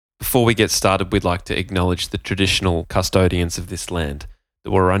Before we get started, we'd like to acknowledge the traditional custodians of this land, the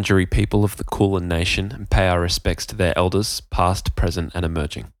Wurundjeri people of the Kulin Nation, and pay our respects to their elders, past, present, and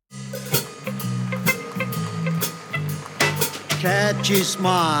emerging. Catchy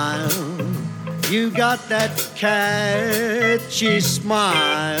smile, you got that catchy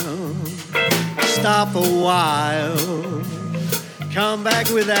smile. Stop a while, come back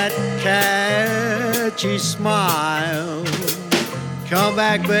with that catchy smile. Come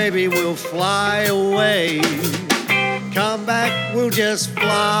back, baby, we'll fly away. Come back, we'll just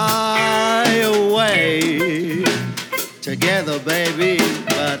fly away. Together, baby,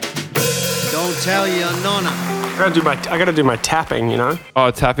 but don't tell your nonna. I gotta do my tapping, you know? Oh,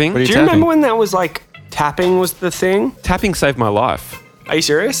 tapping? Do you remember when that was like, tapping was the thing? Tapping saved my life. Are you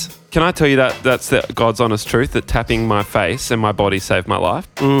serious? Can I tell you that that's the God's honest truth, that tapping my face and my body saved my life?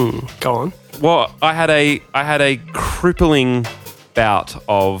 Go on. Well, I had a crippling bout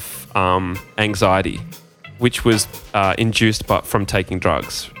of anxiety, which was induced from taking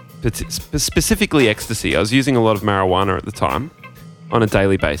drugs, specifically ecstasy. I was using a lot of marijuana at the time on a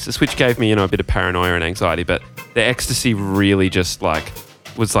daily basis, which gave me, a bit of paranoia and anxiety. But the ecstasy really just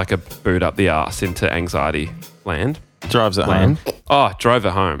was like a boot up the arse into anxiety land. Drives it home. Oh, drove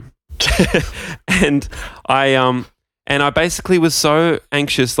it home. and I basically was so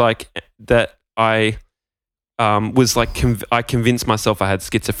anxious that I was I convinced myself I had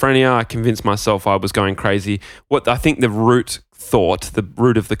schizophrenia. I convinced myself I was going crazy. What I think the root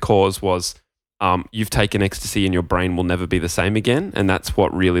of the cause was, you've taken ecstasy and your brain will never be the same again. And that's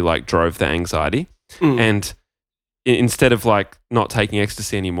what really drove the anxiety. And instead of not taking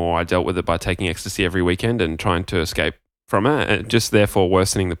ecstasy anymore, I dealt with it by taking ecstasy every weekend and trying to escape from it, and just therefore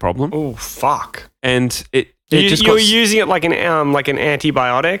worsening the problem. Oh, fuck. And you're using it like an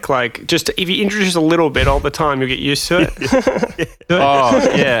antibiotic, just if you introduce a little bit all the time, you'll get used to it. Oh,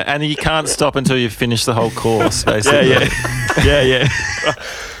 yeah, and you can't stop until you finish the whole course, basically.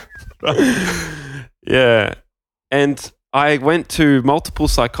 Yeah. And I went to multiple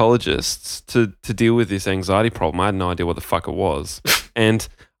psychologists to deal with this anxiety problem. I had no idea what the fuck it was. And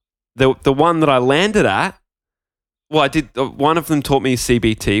the one that I landed at, well, I did. One of them taught me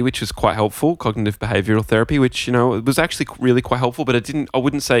CBT, which was quite helpful, cognitive behavioral therapy, which, it was actually really quite helpful, but I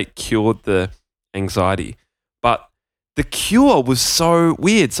wouldn't say it cured the anxiety. But the cure was so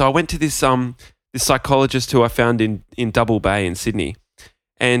weird. So I went to this psychologist who I found in Double Bay in Sydney,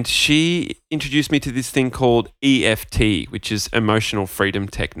 and she introduced me to this thing called EFT, which is Emotional Freedom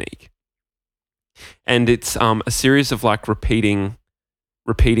Technique. And it's a series of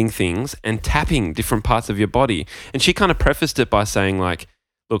repeating things and tapping different parts of your body. And she kind of prefaced it by saying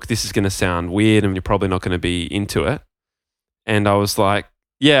look, this is going to sound weird and you're probably not going to be into it. And I was like,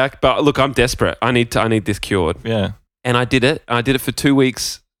 yeah, but look, I'm desperate. I need this cured. Yeah. And I did it. I did it for 2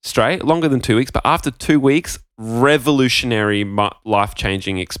 weeks straight, longer than 2 weeks, but after 2 weeks, revolutionary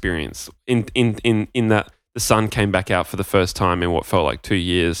life-changing experience in that the sun came back out for the first time in what felt like 2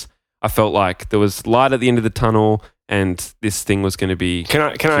 years. I felt like there was light at the end of the tunnel, and this thing was going to be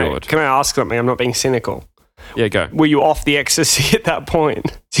cured. Can I ask something? I'm not being cynical. Yeah, go. Were you off the ecstasy at that point?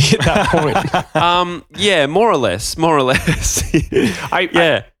 Yeah, more or less.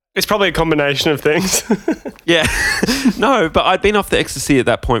 It's probably a combination of things. Yeah. No, but I'd been off the ecstasy at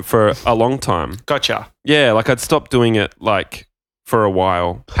that point for a long time. Gotcha. Yeah, I'd stopped doing it for a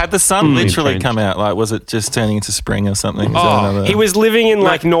while. Had the sun literally come out? Was it just turning into spring or something? He was living in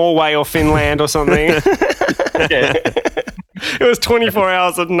Norway or Finland or something. Yeah. It was 24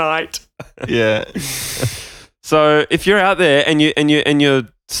 hours at night. Yeah. So if you're out there and you're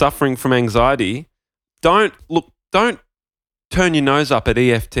suffering from anxiety, don't turn your nose up at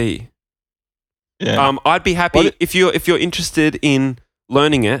EFT. Yeah. I'd be happy if you're interested in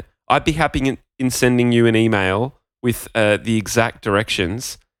learning it. I'd be happy in sending you an email with the exact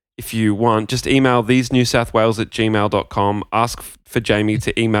directions. If you want, just email thesenewsouthwales@gmail.com. Ask for Jamie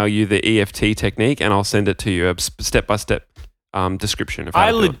to email you the EFT technique, and I'll send it to you, a step-by-step description of how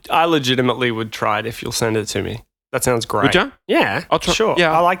to do it. I legitimately would try it if you'll send it to me. That sounds great. Would you? Yeah, I'll try. Sure.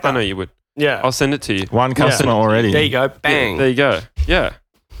 Yeah, I like that. I know you would. Yeah. I'll send it to you. One customer already. There you go. Bang. There you go. Yeah.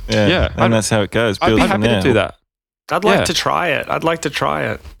 Yeah. And that's how it goes. I'd be happy to do that. I'd like to try it.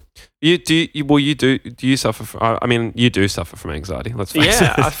 Do you suffer from, you do suffer from anxiety, let's face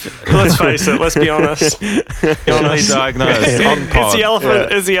it. Let's face it, let's be honest. Honestly diagnosed on pod.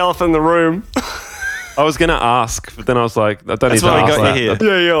 It's the elephant in the room. I was going to ask, but then I was like, I don't That's need to why I ask got that. you here.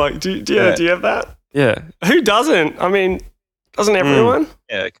 Yeah, you're like, do you have that? Yeah. Who doesn't? Doesn't everyone?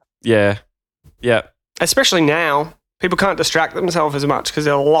 Yeah. Yeah. Especially now. People can't distract themselves as much because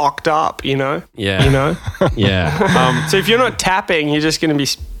they're locked up, Yeah. You know? Yeah. So if you're not tapping, you're just going to be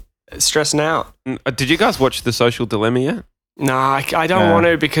stressing out. Did you guys watch The Social Dilemma yet? No, I don't want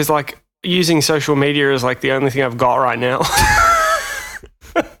to because like using social media is like the only thing I've got right now.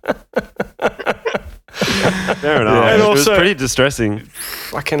 Fair enough. And It was also- pretty distressing.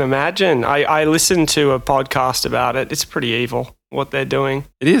 I can imagine. I listened to a podcast about it. It's pretty evil what they're doing.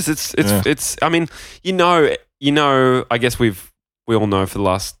 It is. It's. I mean, you know. I guess we all know for the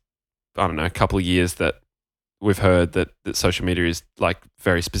last, I don't know, couple of years that we've heard that social media is like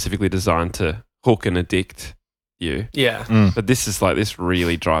very specifically designed to hook and addict you. Yeah. But this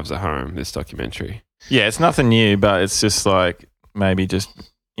really drives it home. This documentary. Yeah, it's nothing new, but it's just like maybe just,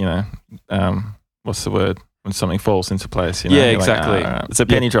 what's the word? When something falls into place, Yeah, You're exactly. Like, it's a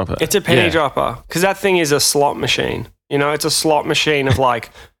penny dropper. It's a penny Yeah. dropper because that thing is a slot machine. It's a slot machine of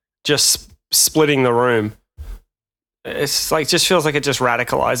like just splitting the room. It's like just feels like it just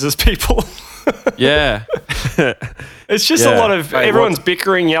radicalizes people. Yeah. It's just Yeah. a lot of Wait, everyone's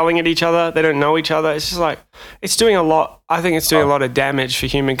bickering, yelling at each other. They don't know each other. It's just like it's doing a lot. I think it's doing a lot of damage for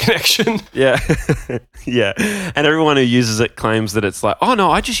human connection. Yeah. Yeah. And everyone who uses it claims that it's like, oh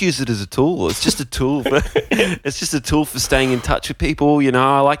no, I just use it as a tool. It's just a tool. It's just a tool for staying in touch with people.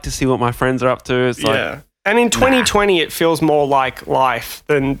 I like to see what my friends are up to. It's like, And in 2020, it feels more like life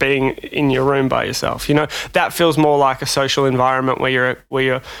than being in your room by yourself. That feels more like a social environment where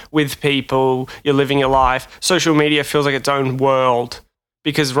you're with people, you're living your life. Social media feels like its own world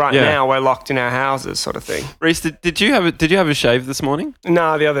because now we're locked in our houses, sort of thing. Reese, did you have a shave this morning?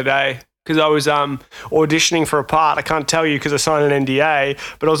 No, the other day. Because I was auditioning for a part. I can't tell you because I signed an NDA,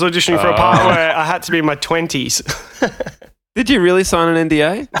 but I was auditioning for a part where I had to be in my 20s. Did you really sign an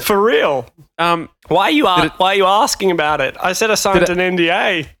NDA? For real. Why are you asking about it? I said I signed an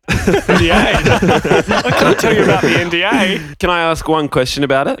NDA. I can't tell you about the NDA. Can I ask one question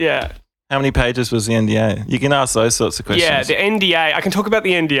about it? Yeah. How many pages was the NDA? You can ask those sorts of questions. Yeah, the NDA. I can talk about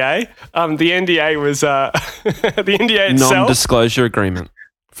the NDA. The NDA was the NDA itself. Non-disclosure agreement.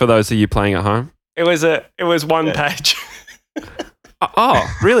 For those of you playing at home. It was one page. Oh,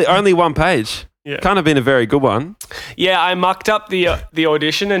 really? Only one page? Yeah. Can't have been a very good one. Yeah, I mucked up the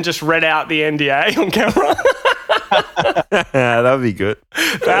audition and just read out the NDA on camera. That would be good.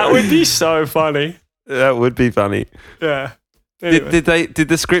 That would be so funny. That would be funny. Yeah. Anyway. Did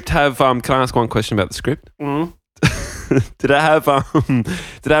the script have? Can I ask one question about the script? Mhm. Did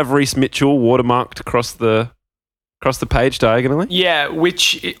it have Reese Mitchell watermarked across the page diagonally? Yeah,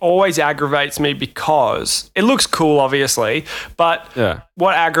 which it always aggravates me because it looks cool, obviously, but Yeah.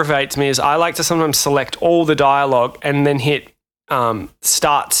 what aggravates me is I like to sometimes select all the dialogue and then hit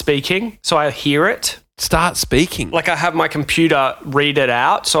start speaking so I hear it. Start speaking. Like I have my computer read it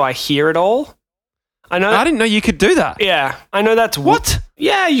out so I hear it all. I know. I didn't know you could do that. Yeah, I know that's What?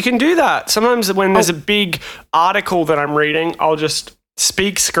 Yeah, you can do that. Sometimes when there's a big article that I'm reading, I'll just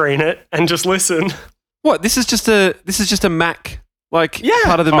speak screen it and just listen. What? This is just a Mac, part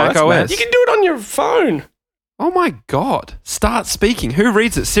of the Mac that's OS. mad. You can do it on your phone. Oh my God. Start speaking. Who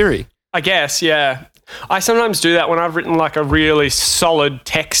reads it? Siri. I guess, yeah. I sometimes do that when I've written like a really solid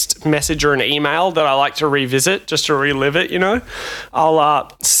text message or an email that I like to revisit just to relive it,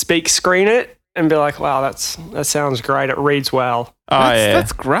 I'll speak screen it and be like, wow, that sounds great. It reads well.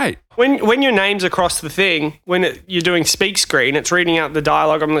 That's great. When your name's across the thing, you're doing speak screen, it's reading out the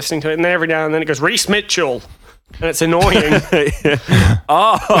dialogue I'm listening to it, and then every now and then it goes, Reese Mitchell. And it's annoying.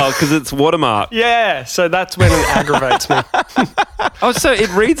 Oh, because it's watermark. Yeah, so that's when it aggravates me. Oh, so it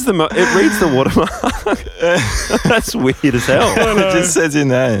reads the watermark. That's weird as hell. It just says your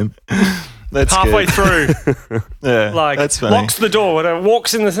name. That's Halfway good. through, Yeah, like, that's funny. locks the door and it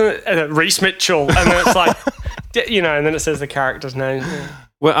walks in Reese Mitchell, and then it's like, and then it says the character's name.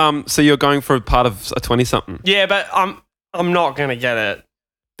 Well, so you're going for a part of a 20-something. Yeah, but I'm not going to get it.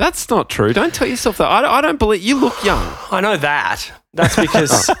 That's not true. Don't tell yourself that. I don't believe you look young. I know that. That's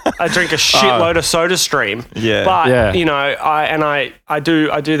because I drink a shitload of Soda Stream. Yeah. But Yeah. I do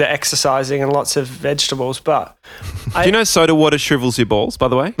the exercising and lots of vegetables. But Do you know soda water shrivels your balls? By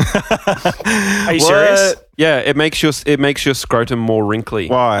the way, are you serious? yeah, it makes your scrotum more wrinkly.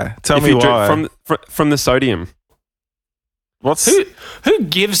 Why? Tell If me you drink why. from the sodium. What's Who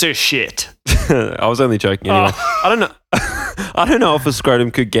gives a shit? I was only joking anyway. I don't know. I don't know if a scrotum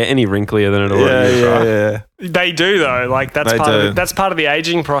could get any wrinklier than it already is. Right? yeah. They do though. Like that's They part of do. it. That's part of the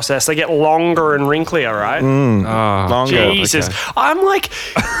aging process. They get longer and wrinklier, right? Ah, Longer. Jesus, okay. I'm like,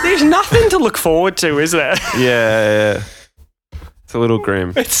 there's nothing to look forward to, is there? Yeah. it's a little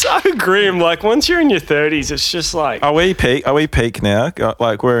grim. It's so grim. Like once you're in your 30s, it's just like, Are we peak now?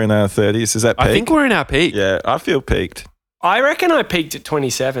 Like we're in our 30s. Is that peak? I think we're in our peak. Yeah, I feel peaked. I reckon I peaked at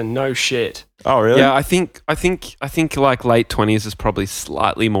 27. No shit. Oh, really? Yeah, I think like late 20s is probably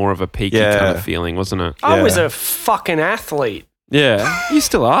slightly more of a peaky kind of feeling, wasn't it? I was a fucking athlete. Yeah, you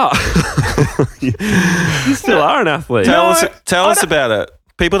still are. You still are an athlete. Tell us about it.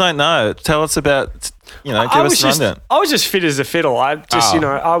 People don't know. Tell us about, give us a rundown. I was just fit as a fiddle. I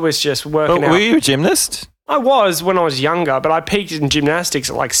was just working out. Were you a gymnast? I was when I was younger, but I peaked in gymnastics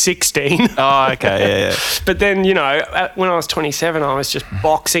at like 16. Oh, okay, yeah. But then, when I was 27, I was just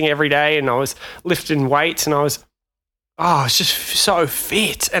boxing every day and I was lifting weights and I was just so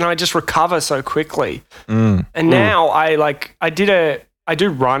fit and I just recover so quickly. And now I do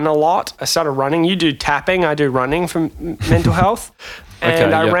run a lot. I started running. You do tapping. I do running for mental health.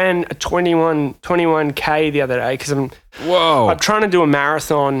 And I ran a 21K the other day because I'm trying to do a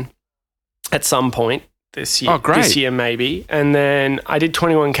marathon at some point this year. Oh, great. This year maybe. And then I did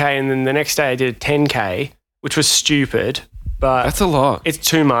 21K and then the next day I did 10K, which was stupid. But that's a lot. It's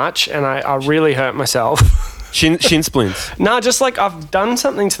too much and I really hurt myself. Shin splints. No, just like I've done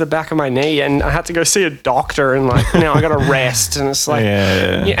something to the back of my knee and I had to go see a doctor and like now I got to rest and it's like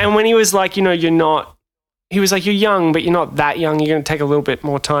and when he was like, he was like, you're young, but you're not that young. You're going to take a little bit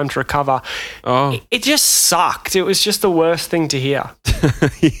more time to recover. Oh. It just sucked. It was just the worst thing to hear.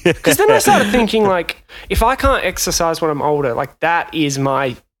 Because then I started thinking like, if I can't exercise when I'm older, like that is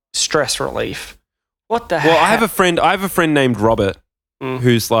my stress relief. What the heck? Well, I have a friend named Robert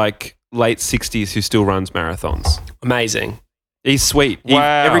who's like late 60s who still runs marathons. Amazing. He's sweet.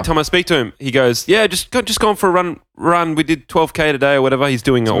 Wow. Every time I speak to him, he goes, "Yeah, just gone for a run. We did 12K today or whatever." He's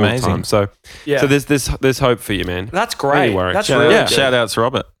doing it all the time. So there's hope for you, man. That's great. Don't worry. That's really good. Shout outs,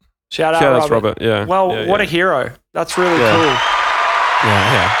 Robert. Shout out Robert. Yeah. Well, what a hero. That's really cool.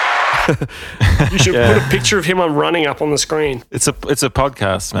 Yeah. You should put a picture of him running up on the screen. It's a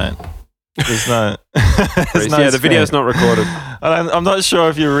podcast, man. There's no. The video's not recorded. I'm not sure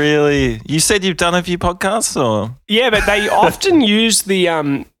if you really. You said you've done a few podcasts, or yeah, but they often use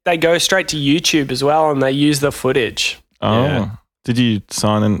the. They go straight to YouTube as well, and they use the footage. Oh, Yeah. Did you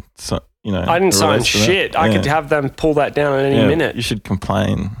sign in? I didn't sign shit. I could have them pull that down at any minute. You should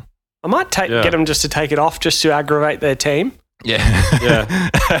complain. I might get them just to take it off, just to aggravate their team. Yeah.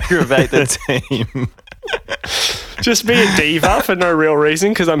 Aggravate the team. Just be a diva for no real reason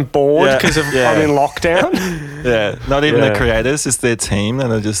because I'm bored because I'm in lockdown. Yeah, not even the creators, it's their team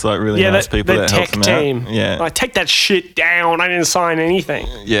that are just like really nice people the that help them team. out. Yeah, like take that shit down. I didn't sign anything.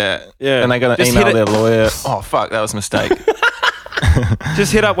 Yeah, Yeah. and they got to Just email hit their it. lawyer. Oh fuck, that was a mistake.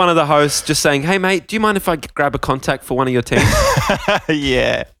 Just hit up one of the hosts, just saying, "Hey mate, do you mind if I grab a contact for one of your teams?"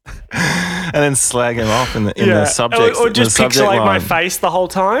 Yeah, and then slag him off in the subject. Or just pixelate my line. face the whole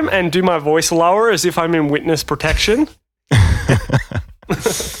time and do my voice lower as if I'm in witness protection.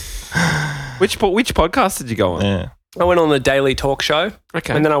 Which podcast did you go on? Yeah. I went on the Daily Talk Show.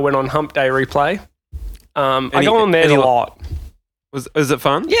 Okay. And then I went on Hump Day Replay. I go on there a lot. Was it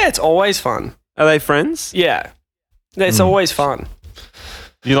fun? Yeah, it's always fun. Are they friends? Yeah. It's always fun.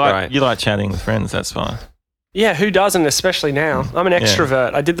 You Right. like chatting with friends. That's fine. Yeah, who doesn't, especially now? I'm an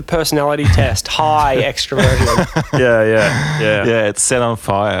extrovert. I did the personality test. High extroversion. Yeah, it's set on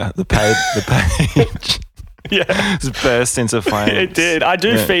fire. The page. Yeah. Just burst into flames. It did. I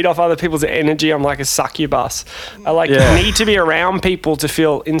do feed off other people's energy. I'm like a succubus. I need to be around people to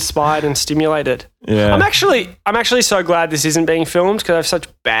feel inspired and stimulated. Yeah. I'm actually so glad this isn't being filmed because I have such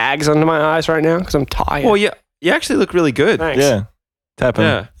bags under my eyes right now because I'm tired. Well, yeah, you actually look really good. Thanks. Yeah. Tap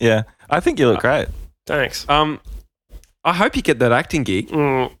him. Yeah. I think you look great. Thanks. I hope you get that acting gig.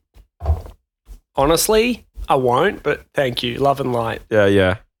 Honestly, I won't, but thank you. Love and light.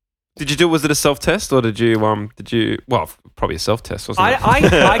 Yeah. Was it a self-test or did you, well, probably a self-test, wasn't it? I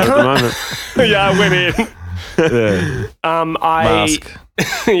At the can't. moment. Yeah, I went in. Yeah. Mask.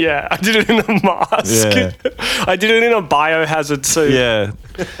 Yeah, I did it in a mask. Yeah. I did it in a biohazard suit. Yeah.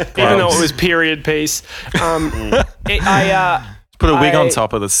 Even though it was period piece. Put a wig on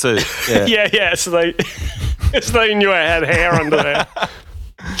top of the suit. Yeah. Yeah. So they knew I had hair under there.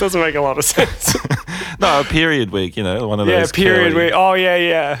 Doesn't make a lot of sense. No, a period wig, one of those. Period curly, wig. Oh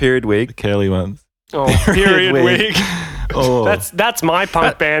yeah. Period wig. curly ones. Oh, period wig. Oh. That's my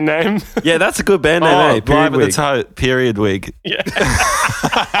punk band name. Yeah, that's a good band name, eh? Live Period at the wig. toe. Period wig. Yeah.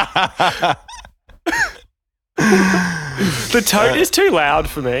 The tote is too loud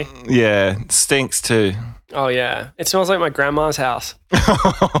for me. Yeah, stinks too. Oh yeah, it smells like my grandma's house.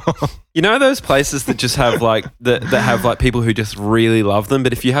 You know those places that just have like that have like people who just really love them,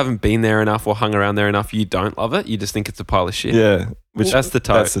 but if you haven't been there enough or hung around there enough, you don't love it. You just think it's a pile of shit. Yeah. That's the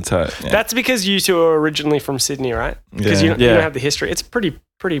tote. That's the tote. Yeah. That's because you two are originally from Sydney, right? Because you don't have the history. It's a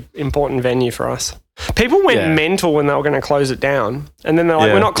pretty important venue for us. People went mental when they were going to close it down, and then they're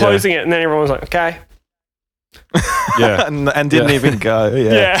like, "We're not closing it," and then everyone was like, "Okay." Yeah, and didn't even go.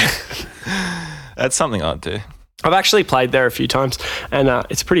 Yeah. That's something I'd do. I've actually played there a few times, and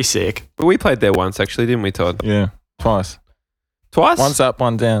it's pretty sick. But we played there once, actually, didn't we, Todd? Yeah, twice. One's up,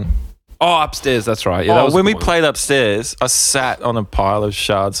 one down. Oh, upstairs. That's right. Yeah, that was when we played upstairs, I sat on a pile of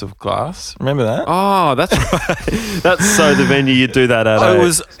shards of glass. Remember that? Oh, that's right. That's so the venue you'd do that at.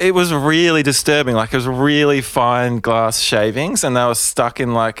 It was really disturbing. Like, it was really fine glass shavings, and they were stuck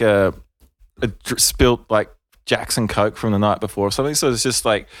in like a spilt like Jackson Coke from the night before or something. So it was just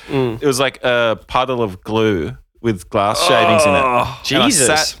like it was like a puddle of glue with glass shavings in it.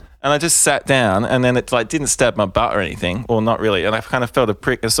 Jesus. And I just sat down, and then it like didn't stab my butt or anything, or not really. And I kind of felt a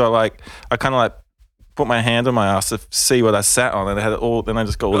prick, and so I kind of like put my hand on my ass to see what I sat on, and I had it all. Then I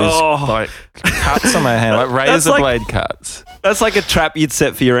just got all these like cuts on my hand, like razor blade cuts. That's like a trap you'd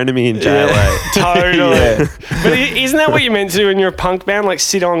set for your enemy in jail. Totally. But isn't that what you're meant to do when you're a punk band? Like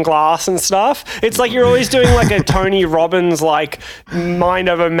sit on glass and stuff? It's like you're always doing like a Tony Robbins like mind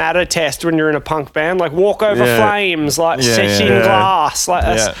over matter test when you're in a punk band. Like walk over flames, like set in glass. Like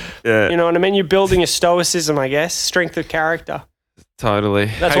that's, you know what I mean? You're building a stoicism, I guess. Strength of character.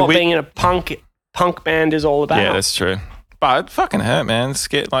 Totally. That's what being in a punk band is all about. Yeah, that's true. But it fucking hurt, man. It's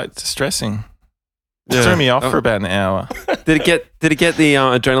distressing. It threw me off for about an hour. Did it get the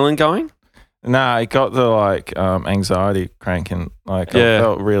adrenaline going? Nah, it got the like anxiety cranking. Like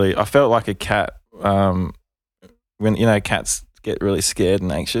I felt like a cat when cats get really scared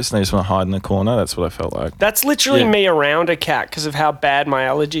and anxious and they just want to hide in the corner. That's what I felt like. That's literally me around a cat because of how bad my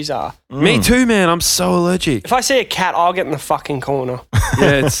allergies are. Me too, man. I'm so allergic. If I see a cat, I'll get in the fucking corner.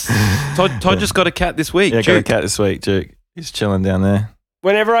 Yeah, it's Todd just got a cat this week. Yeah, got a cat this week, Duke. He's chilling down there.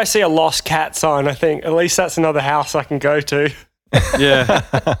 Whenever I see a lost cat sign, I think at least that's another house I can go to.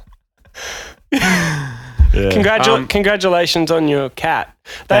 Yeah. Congratulations on your cat.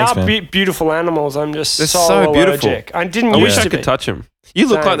 They are beautiful animals. I'm just so allergic. Beautiful. I didn't I used wish to I could touch them. You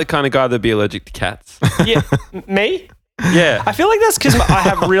look like the kind of guy that'd be allergic to cats. Yeah, me? Yeah. I feel like that's because I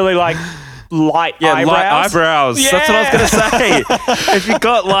have really like light eyebrows. Light eyebrows. Yeah. That's what I was going to say. If you've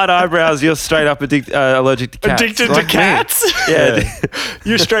got light eyebrows, you're straight up allergic to cats. Addicted to cats? Yeah.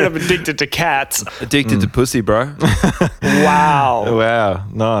 You're straight up addicted to cats. Addicted to pussy, bro. Wow. Wow.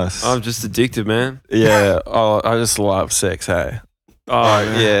 Nice. I'm just addicted, man. Yeah. Oh, I just love sex, hey? Oh,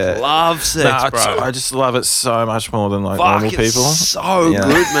 yeah. Love sex, bro. I just love it so much more than like normal people. It's so good,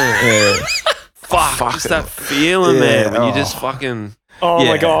 man. Yeah. Fuck. Just that feeling, man. When you just fucking... Oh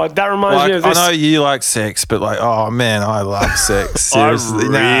my God, that reminds me of this. I know you like sex, but like, oh man, I love sex. Seriously.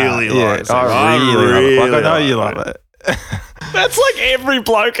 I really like sex. I really love it. Like, I know you love it. That's like every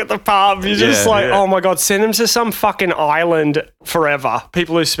bloke at the pub. You're just oh my God, send them to some fucking island forever.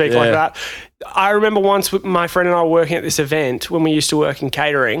 People who speak like that. I remember once my friend and I were working at this event when we used to work in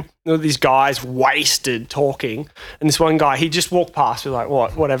catering. There were these guys wasted talking. And this one guy, he just walked past with like,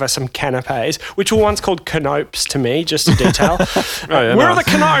 whatever, some canapes, which were once called canopes to me, just a detail. Where are the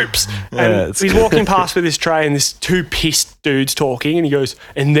canopes? And he's walking past with this tray and there's two pissed dudes talking. And he goes,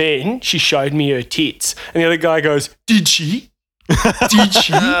 and then she showed me her tits. And the other guy goes, did she? Did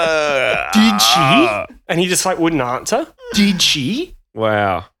she? Did she? And he just like wouldn't answer. Did she?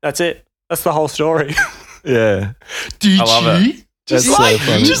 Wow. That's it. That's the whole story. Yeah. Did I love it. Just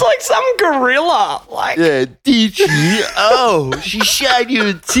like some gorilla. Like, did she? Oh, she showed you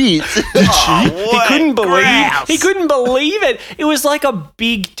her tits. Did she? He couldn't believe it. It was like a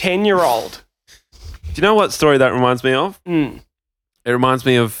big 10-year-old. Do you know what story that reminds me of? It reminds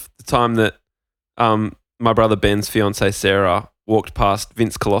me of the time that my brother Ben's fiancée Sarah walked past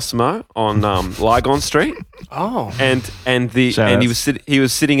Vince Colosimo on Lygon Street. Oh, and he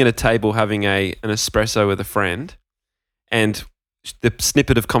was sitting at a table having an espresso with a friend, and the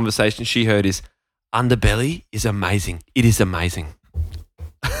snippet of conversation she heard is, "Underbelly is amazing. It is amazing."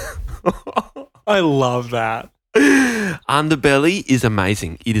 I love that. Underbelly is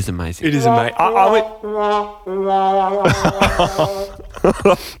amazing. It is amazing. It is amazing.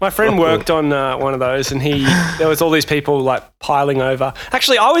 My friend worked on one of those, and there was all these people like piling over.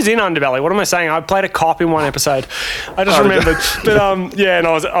 Actually, I was in Underbelly. What am I saying? I played a cop in one episode. I just remembered. But and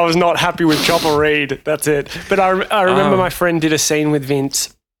I was not happy with Chopper Reed. That's it. But I remember my friend did a scene with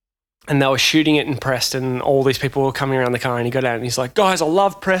Vince. and they were shooting it in Preston, and all these people were coming around the car, and he got out and he's like, guys, I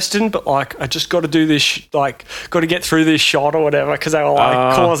love Preston, but like I just got to do this, got to get through this shot or whatever, because they were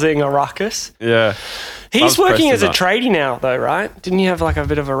like causing a ruckus. Yeah. He's Loves working Preston as a up. tradie now though, right? Didn't you have like a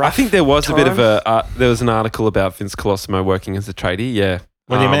bit of a rough I think there was a bit of time? there was an article about Vince Colosimo working as a tradie. Yeah.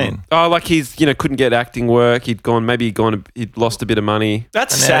 What do you mean? Oh, like he's couldn't get acting work. He'd lost a bit of money.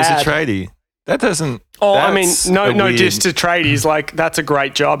 That's And now sad. he's a tradie. That doesn't. Oh, I mean, that's no a weird- diss to tradies. Like, that's a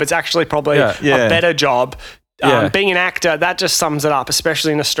great job. It's actually probably Yeah. a better job. Yeah. Being an actor, that just sums it up,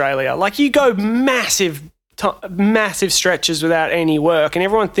 especially in Australia. Like, you go massive stretches without any work, and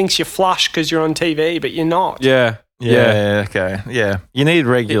everyone thinks you're flush because you're on TV, but you're not. Yeah. Yeah. Okay. Yeah. You need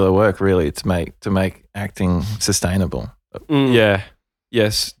regular work really to make acting sustainable. Mm. Yeah.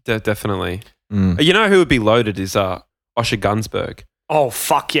 Yes, definitely. Mm. You know who would be loaded is Osher Gunsberg. Oh,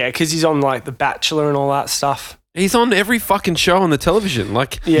 fuck yeah, because he's on, like, The Bachelor and all that stuff. He's on every fucking show on the television.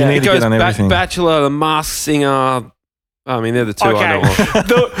 Like, Yeah. You he need to goes get on everything. Bachelor, The Masked Singer. I mean, they're the two I Okay, know of.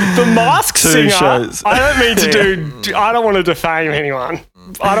 the Masked Two Singer. shows. I don't mean to I don't want to defame anyone.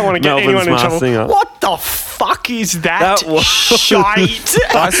 I don't want to get Melbourne's anyone in Masked trouble. Singer. What the fuck is that, That was- shite?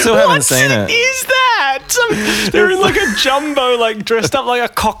 I still haven't seen it. What is that? They're in like a jumbo, like dressed up like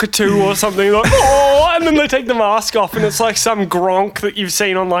a cockatoo or something. Like, oh, and then they take the mask off, and it's like some Gronk that you've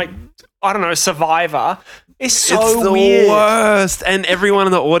seen on like, I don't know, Survivor. It's so It's the weird. worst. And everyone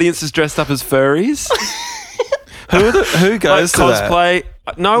in the audience is dressed up as furries. Who goes to that? cosplay.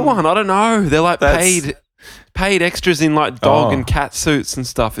 No one. I don't know. They're like That's- paid extras in like dog Oh. and cat suits and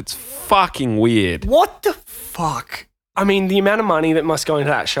stuff. It's fucking weird. What the fuck? I mean, the amount of money that must go into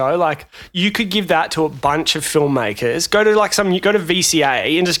that show, like, you could give that to a bunch of filmmakers. Go to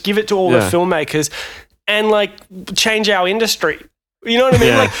VCA and just give it to all the Yeah. filmmakers and, like, change our industry. You know what I mean?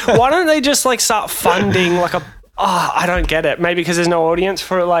 Yeah. Like, why don't they just, like, start funding, like, I don't get it. Maybe because there's no audience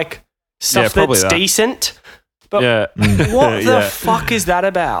for, like, stuff probably that's that. decent. But Yeah. what the Yeah. fuck is that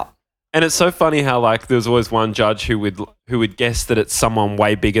about? And it's so funny how like there's always one judge who would guess that it's someone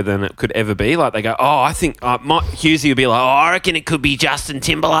way bigger than it could ever be. Like they go, oh, I think Husey would be like, oh, I reckon it could be Justin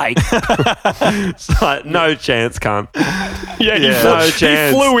Timberlake. It's like no chance, cunt. Yeah, No he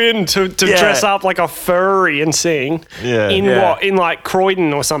chance. flew in to Yeah. dress up like a furry and sing. Yeah. In Yeah. what? In like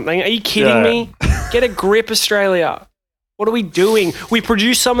Croydon or something? Are you kidding Yeah. me? Get a grip, Australia. What are we doing? We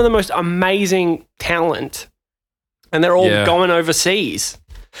produce some of the most amazing talent, and they're all Yeah. going overseas.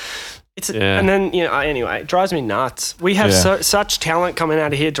 Yeah. And then anyway, it drives me nuts. We have Yeah. such talent coming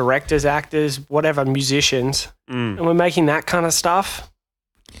out of here: directors, actors, whatever, musicians, Mm. and we're making that kind of stuff.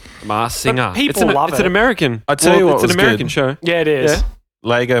 Masked Singer. people love it's an it. American. I tell you what it's an was American good. show. Yeah, it is. Yeah.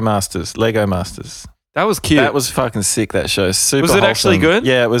 Lego Masters. That was cute. That was fucking sick. That show. Super. Was it actually wholesome. good?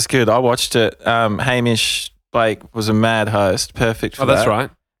 Yeah, it was good. I watched it. Hamish Blake was a mad host. Perfect for oh, that's that. right.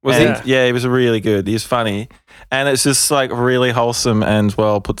 Was And, he? Yeah, he was really good. He's funny. And it's just like really wholesome and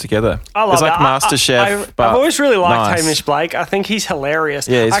well put together. I love it's like that. MasterChef, but I've always really liked nice. Hamish Blake. I think he's hilarious.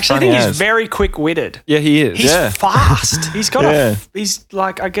 Yeah, he's I actually funny think he's as. very quick-witted. Yeah, he is. He's Yeah. fast. He's got Yeah. he's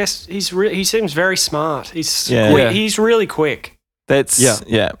like, I guess he seems very smart. He's Yeah. quick. Yeah. He's really quick. that's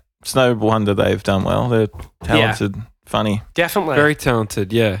Yeah. It's no wonder they've done well. They're talented, funny. Definitely. Very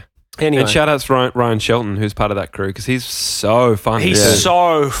talented. Yeah. anyway, And shout outs to Ryan Shelton, who's part of that crew, because he's so funny. he's too.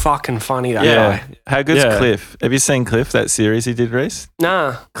 so fucking funny, that Yeah. guy. How good's Yeah. Cliff? Have you seen Cliff, that series he did, Reese?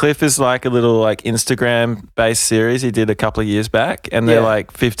 Nah. Cliff is like a little like Instagram based series he did a couple of years back, and they're Yeah.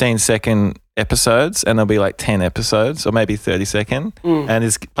 like 15-second episodes, and there'll be like 10 episodes or maybe 30-second. And he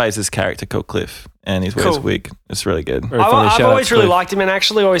plays this character called Cliff, and he wears Cool. a wig. It's really good. Very funny. I've Shout always outs really Cliff. liked him, and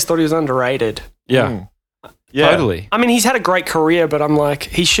actually always thought he was underrated. Yeah. Yeah. Totally. I mean, he's had a great career, but I'm like,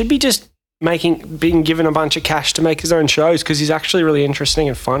 he should be just being given a bunch of cash to make his own shows because he's actually really interesting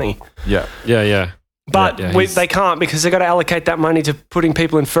and funny. Yeah. Yeah, yeah. But Yeah, we, he's- they can't because they've got to allocate that money to putting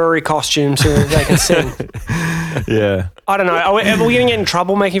people in furry costumes so that they can sing. Yeah. I don't know. Are we going to get in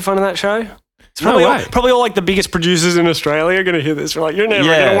trouble making fun of that show? It's No probably, way. probably all like the biggest producers in Australia are going to hear this. We're like, you're never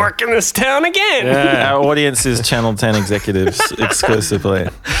Yeah. going to work in this town again. Yeah. Our audience is Channel 10 executives exclusively.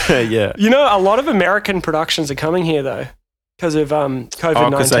 Yeah. You know, a lot of American productions are coming here though because of COVID-19. Oh,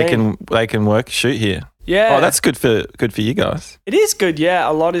 because they can shoot here. Yeah. Oh, that's good for you guys. it is good. Yeah.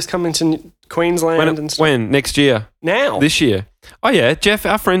 A lot is coming to Queensland and stuff. When? Next year? Now. This year? Oh, yeah. Jeff,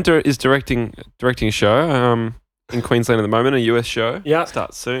 our friend, is directing a show in Queensland at the moment, a US show. Yeah.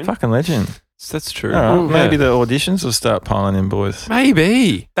 Starts soon. Fucking legend. So that's true. All right. Mm. Maybe Yeah. the auditions will start piling in, boys.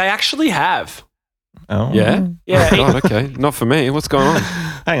 Maybe. They actually have. Oh. Yeah? Yeah. Oh, God, okay. Not for me. What's going on?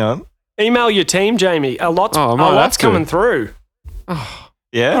 Hang on. Email your team, Jamie. A lot's Oh, I might lot's have to. coming through. Oh,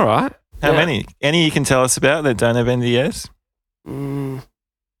 Yeah. all right. How Yeah. many? Any you can tell us about that don't have NDS? Mm.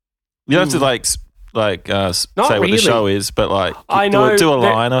 You don't have to Not say what really. the show is, but like I know do a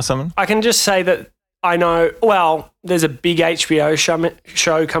that- line or something. I can just say that I know. Well, there's a big HBO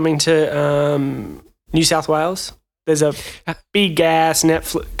show coming to New South Wales. There's a big ass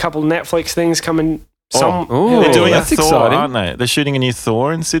couple Netflix things coming. Oh, They're doing a that's Thor, exciting. aren't they? They're shooting a new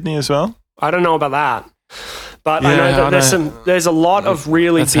Thor in Sydney as well. I don't know about that, but I Yeah, know that I know. there's a lot of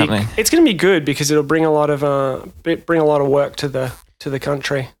really That's big. happening. It's going to be good because it'll bring a lot of work to the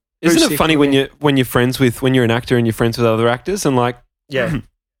country. Isn't Boost it the funny economy. when you're an actor and you're friends with other actors and like Yeah.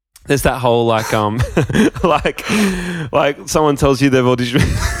 there's that whole like like someone tells you they've auditioned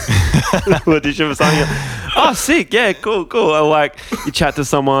for something. You're, oh, sick! Yeah, cool. Or like you chat to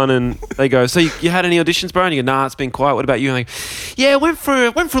someone and they go, "So you had any auditions, bro?" And you go, "Nah, it's been quiet. What about you?" And like, "Yeah, went for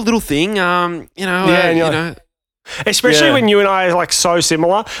a little thing. and you're like- Especially Yeah. when you and I are like so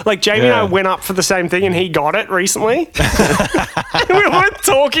similar. Like Jamie and I Yeah. went up for the same thing and he got it recently. And we were both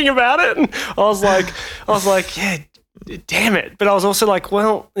talking about it and I was like, yeah, damn it. But I was also like,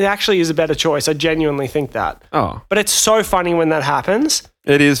 well, it actually is a better choice. I genuinely think that. Oh, But it's so funny when that happens.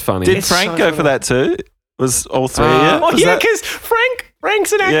 it is funny. Did It's Frank so go funny. for that too? Was all three? Oh Was yeah, that- because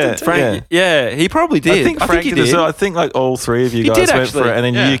Frank's an actor Yeah, too. Frank, yeah, he probably did. I think Frank he did as well. I think like all three of you He guys did went actually, for it, and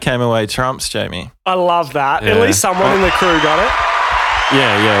then yeah. you came away trumps, Jamie. I love that. At Yeah. least someone in the crew got it.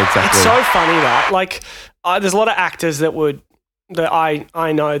 Yeah, exactly. It's so funny that like there's a lot of actors that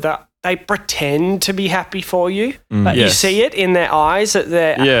I know that they pretend to be happy for you, but you Yes. see it in their eyes that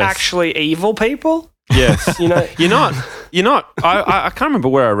they're Yes. actually evil people. yes. You know, You're not. I can't remember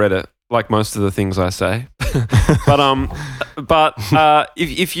where I read it. Like most of the things I say, but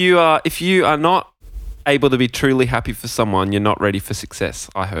if you are not able to be truly happy for someone, you're not ready for success.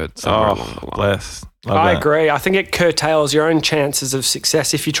 I heard somewhere along the line. bless. Love I that. agree. I think it curtails your own chances of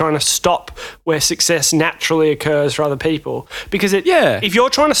success if you're trying to stop where success naturally occurs for other people. Because if you're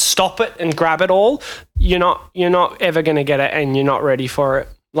trying to stop it and grab it all, you're not ever going to get it, and you're not ready for it.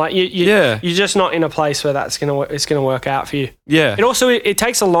 Like you're just not in a place where it's gonna work out for you. Yeah, It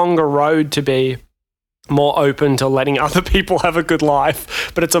takes a longer road to be more open to letting other people have a good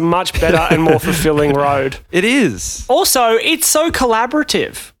life, but it's a much better and more fulfilling road. it is. Also, it's so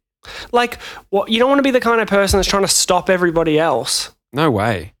collaborative. Like, you don't want to be the kind of person that's trying to stop everybody else. No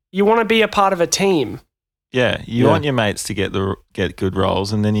way. You want to be a part of a team. Yeah, you Yeah. want your mates to get good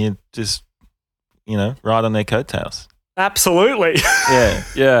roles, and then you just ride on their coattails. Absolutely. Yeah,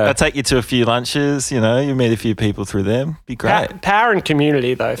 Yeah, They'll take you to a few lunches. You meet a few people through them. Be great. Power and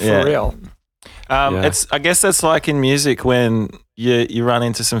community, though, for Yeah. real. Yeah. I guess that's like in music when you run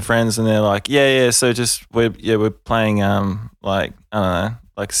into some friends and they're like, so we're playing like I don't know,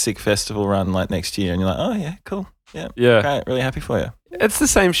 like a sick festival run like next year, and you're like, oh yeah, cool, yeah, great, really happy for you. it's the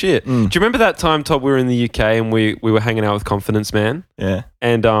same shit. Do you remember that time, Todd? We were in the UK and we were hanging out with Confidence Man, Yeah,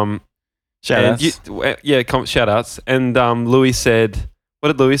 and shout outs. shout outs. And Louis said, what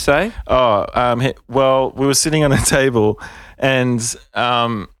did Louis say? Well, we were sitting on a table, and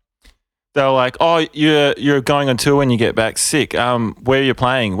they were like, "Oh, you're going on tour when you get back sick. Where are you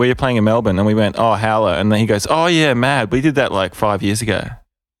playing? Where are you playing in Melbourne?" And we went, "Oh, Howler." And then he goes, "Oh yeah, mad. We did that like 5 years ago."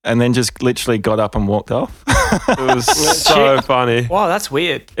 And then just literally got up and walked off. It was so funny. Wow, that's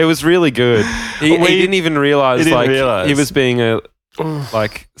weird. It was really good. He didn't even realize he was being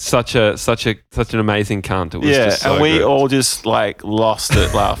such an amazing cunt. It was Yeah, just so and we good. all just like lost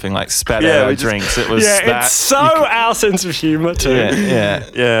it laughing, like spat Yeah, out our we just- drinks. It was Yeah, it's so our sense of humor too. yeah.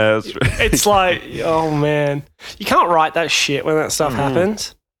 Yeah, it's, It's like, oh man, you can't write that shit when that stuff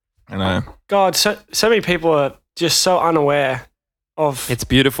happens. I know. God, so many people are just so unaware of. it's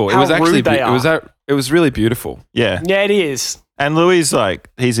beautiful. It How was actually rude they it was really beautiful. Yeah, Yeah, it is. and Louis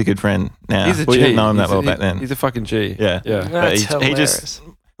he's a good friend now. He's a we G. didn't know him that He's well a- back then. He's a fucking G. Yeah. Yeah. That's he hilarious. just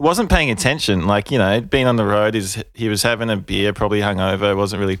wasn't paying attention. Like, being on the road, he was having a beer, probably hungover,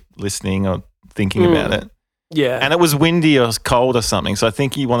 wasn't really listening or thinking about it. Yeah. And it was windy or cold or something. So I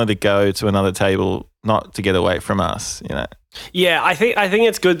think he wanted to go to another table, not to get away from us, Yeah, I think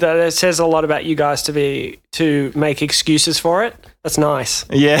it's good that it says a lot about you guys to make excuses for it. That's nice.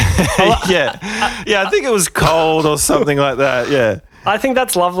 Yeah. Yeah. I think it was cold or something like that. Yeah. I think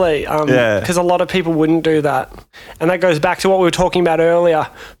that's lovely. Yeah. Because a lot of people wouldn't do that, and that goes back to what we were talking about earlier.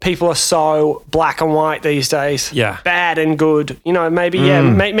 People are so black and white these days. Yeah. Bad and good.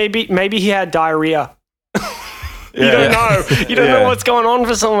 Maybe maybe he had diarrhea. You don't know. You don't know what's going on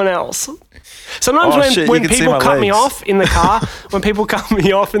for someone else. Sometimes Oh, shit, you when can see people my cut me legs. off in the car, when people cut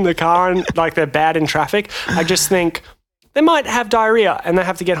me off in the car and like they're bad in traffic, I just think they might have diarrhea and they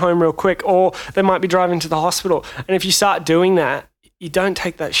have to get home real quick, or they might be driving to the hospital. And if you start doing that, you don't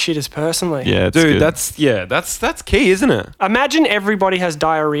take that shit as personally. Yeah, it's Dude, good. that's key, isn't it? Imagine everybody has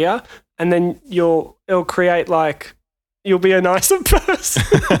diarrhea, and then it'll create like you'll be a nicer person.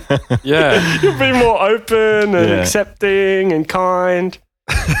 Yeah. You'll be more open and Yeah. accepting and kind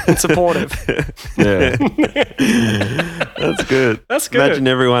and supportive. yeah. That's good. That's good. Imagine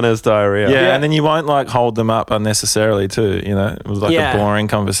everyone has diarrhea. Yeah, and then you won't like hold them up unnecessarily too. You know, it was like Yeah. a boring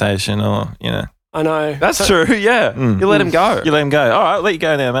conversation, or you know, I know. That's true. Yeah. You let him go. you let him go. All right, I'll let you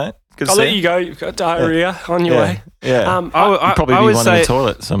go now, mate. Good to I'll see let you go. You've got diarrhea on your Yeah, way. yeah. Um, You I probably always be one in say, the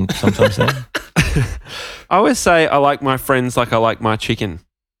toilet sometimes. Then. I always say I like my friends like I like my chicken.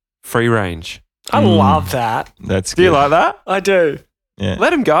 Free range. I love that. That's Do you good. like that? I do. Yeah,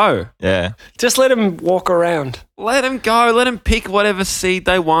 Let him go. yeah. Just let him walk around Let them go. Let them pick whatever seed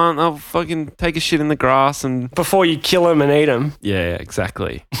they want. I'll fucking take a shit in the grass and before you kill him and eat him. yeah,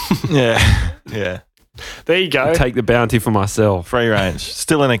 exactly. Yeah, yeah. There you go. Take the bounty for myself. Free range.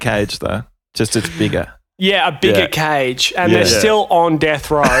 Still in a cage though. Just it's bigger. Yeah, a bigger Yeah. cage, and Yeah. they're still on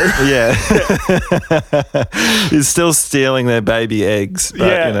death row. Yeah. He's still stealing their baby eggs. But,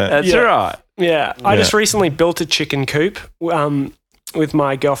 Yeah. You know. That's Yeah. right. Yeah, I Yeah. just recently built a chicken coop with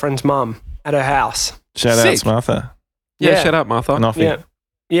my girlfriend's mum at her house. Shout out Sick. Martha. Yeah, Yeah. shut up, Martha. And off Yeah,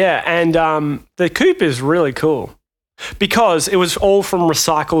 yeah, and the coop is really cool because it was all from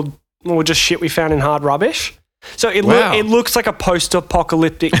recycled or just shit we found in hard rubbish. So Wow. it looks like a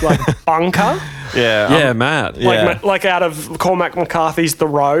post-apocalyptic like bunker, Yeah. Yeah, mad. Yeah. like out of Cormac McCarthy's The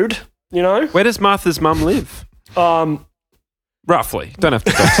Road. You know, Where does Martha's mum live? Roughly. Don't have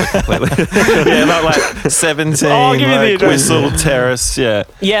to dox it completely. Yeah, about like 17, I'll give you the like address. Whistle Terrace. Yeah.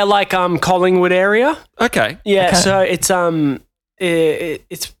 yeah, like Collingwood area. Okay. Yeah, Okay. so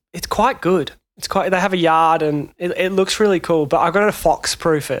it's quite good. It's quite. They have a yard and it looks really cool. But I've got to fox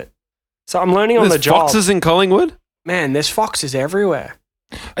proof it. So I'm learning on There's the job. foxes in Collingwood? Man, there's foxes everywhere.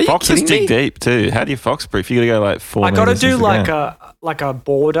 Are you Foxes kidding dig me? deep too. How do you fox proof? You got to go like 4 I got to meters do into the like ground. a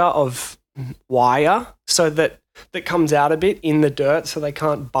border of wire so that comes out a bit in the dirt so they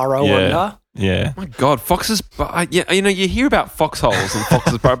can't burrow Yeah. under. Yeah. Oh my God, foxes. Yeah, you know, you hear about foxholes and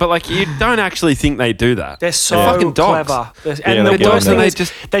foxes, bro, but like you don't actually think they do that. They're so They're fucking dogs. clever. Yeah, And they're the worst dogs thing and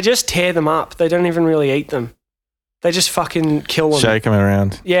is they just tear them up. They don't even really eat them. They just fucking kill them. Shake them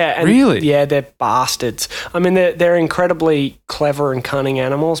around. Yeah, and Really? Yeah, they're bastards. I mean, they're incredibly clever and cunning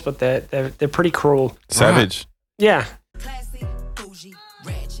animals, but they're pretty cruel. Savage. Yeah, Classy, bougie,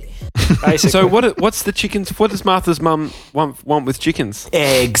 ratchet. basically. So what's the chickens? What does Martha's mum want with chickens?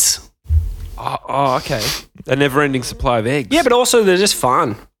 eggs? Oh, okay. A never-ending supply of eggs. Yeah, but also they're just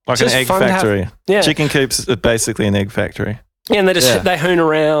fun. Like It's an just egg fun to have- factory. Yeah, Chicken coops are basically an egg factory. yeah, and Yeah. they hoon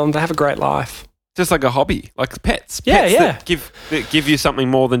around. They have a great life. just like a hobby, like pets. Yeah, Pets yeah. that give you something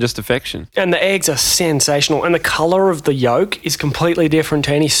more than just affection. And the eggs are sensational, and the color of the yolk is completely different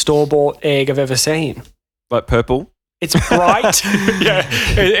to any store-bought egg I've ever seen. Like purple. It's bright. Yeah,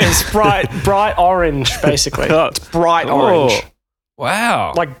 it's bright orange, basically. It's bright orange.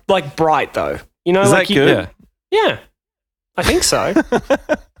 Wow. Like bright though. You know, Is like that you, good? Yeah. Yeah, I think so.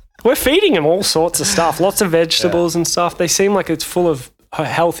 We're feeding them all sorts of stuff, lots of vegetables and stuff. They seem like it's full of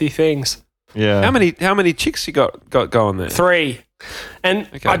healthy things. Yeah. How many chicks you got going there? 3, and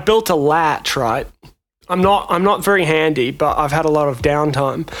Okay. I built a latch. Right, I'm not very handy, but I've had a lot of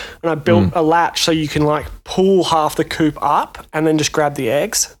downtime, and I built a latch so you can like pull half the coop up and then just grab the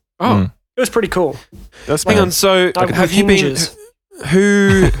eggs. Oh, It was pretty cool. That's hang fine. on. So Like have with you hinges. been?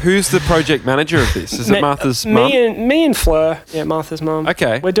 Who's the project manager of this? Is it Martha's mum? Me and Fleur. Yeah, Martha's mum.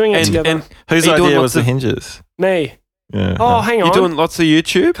 Okay, We're doing it together. And Whose are you doing idea lots was the of- hinges? Me. Yeah. Oh, hang on. you doing lots of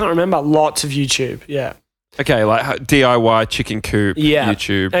YouTube? Can't remember. Lots of YouTube. Yeah. Okay, like DIY chicken coop. Yeah.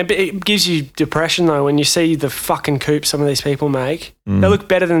 YouTube. And it gives you depression though when you see the fucking coop some of these people make. Mm. They look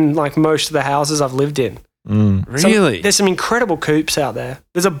better than like most of the houses I've lived in. Really? There's some incredible coops out there.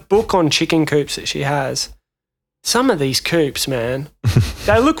 There's a book on chicken coops that she has. Some of these coops, man,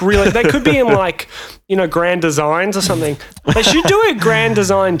 they look really. They could be in like, Grand Designs or something. They should do a Grand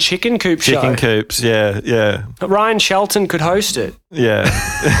Design chicken coop Chicken show. coops. Yeah. Yeah. Ryan Shelton could host it. Yeah.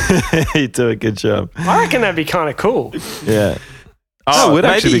 He'd do a good job. I reckon that'd be kind of cool. Yeah. That would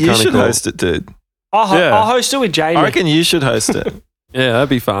maybe actually be you kinda should cool. host it, dude. Yeah. I'll host it with Jamie, I reckon you should host it. Yeah, that'd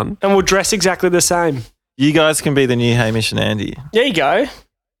be fun. and we'll dress exactly the same. You guys can be the new Hamish and Andy. There you go.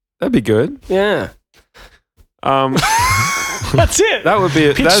 That'd be good. Yeah, Um, that's it. that would be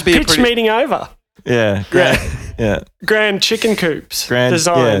a, pitch that'd be a pitch pretty. meeting over. Yeah. Great. Yeah. Grand chicken coops Grand-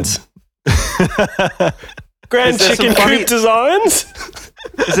 designs. Grand Is there chicken some funny- coop designs.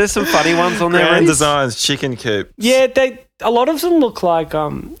 Is there some funny ones on there? Grand Reece? Designs chicken coop. Yeah, a lot of them look like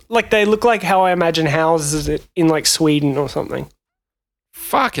they look like how I imagine houses in like Sweden or something.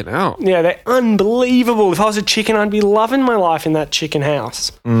 Fucking hell. Yeah, they're unbelievable. If I was a chicken, I'd be loving my life in that chicken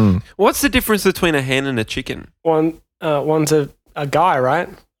house. What's the difference between a hen and a chicken? One's a guy, right?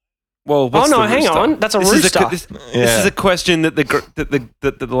 Well, what's no, the hang rooster? on. That's a This is rooster. This is a question that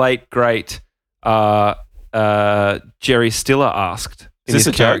the late great Jerry Stiller asked in this his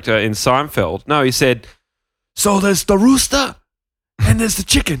a joke? character in Seinfeld. No, he said, "So there's the rooster and there's the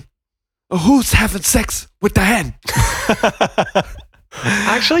chicken. Who's having sex with the hen?"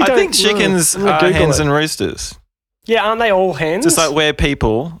 Actually, I don't think chickens I'm gonna are Google hens it. and roosters. Yeah, aren't they all hens? Just like we're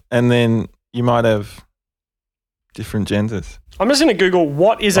people, and then you might have different genders. I'm just going to Google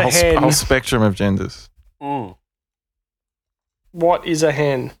what is a hen. Whole spectrum of genders. What is a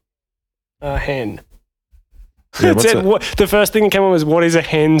hen? A hen. Yeah, It what's said, it? what, the first thing that came up was, what is a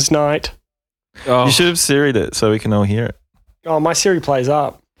hen's night? Oh, You should have Siri'd it so we can all hear it. Oh, my Siri plays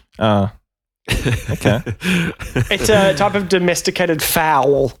up. Okay. It's a type of domesticated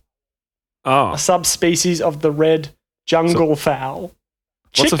fowl, oh, a subspecies of the red jungle fowl.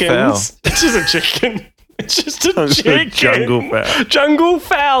 What's a Chickens. fowl? It's just a chicken. It's just a chicken. jungle fowl. Jungle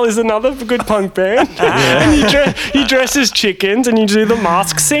Fowl is another good punk band. And you dress as chickens and you do the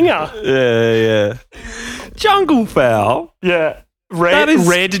Masked Singer. Yeah. Jungle fowl. Yeah. That is-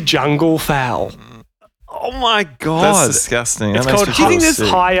 Red Jungle Fowl. Oh my That's god. disgusting. It's That makes called me feel sick.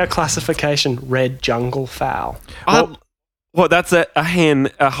 higher classification, Red Jungle Fowl. What? That's a hen.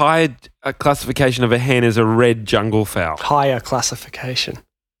 A higher classification of a hen is a red jungle fowl. Higher classification.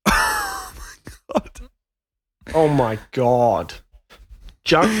 Oh my god.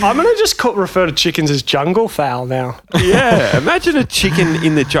 I'm going to just refer to chickens as jungle fowl now. Yeah, imagine a chicken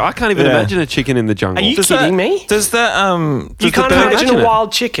in the jungle. I can't even Yeah. imagine a chicken in the jungle. Are you Does kidding that- me? Does that You does can't the burger- imagine a it.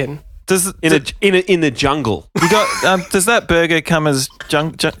 wild chicken. Does in the jungle? you got does that burger come as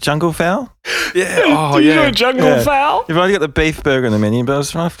jungle fowl? Yeah. Oh Do you know yeah. a jungle Yeah. fowl? You've already got the beef burger on the menu, but I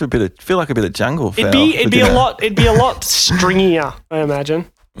was trying to feel like a bit of jungle fowl. It'd be for a dinner. lot. It'd be a lot stringier, I imagine,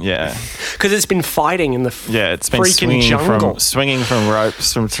 Yeah, because it's been fighting in the it's been freaking jungle. swinging from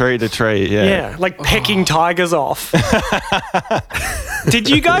ropes from tree to tree. Yeah, like pecking tigers off. Did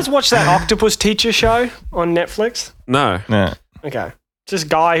you guys watch that Octopus Teacher show on Netflix? No. Yeah. Okay. Just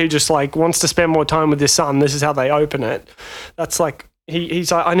guy who just like wants to spend more time with his son. This is how they open it. That's like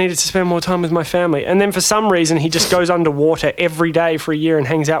he's like, I needed to spend more time with my family. And then for some reason he just goes underwater every day for a year and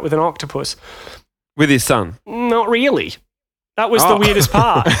hangs out with an octopus. With his son. Not really. That was the Oh. weirdest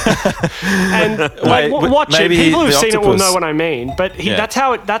part. And like, Wait, watch it. maybe People who've the seen it will octopus- know what I mean. But Yeah.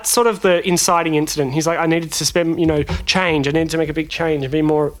 that's sort of the inciting incident. He's like, I needed to spend, change. I needed to make a big change and be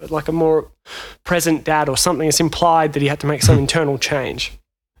more like a more present dad or something. It's implied that he had to make some internal change.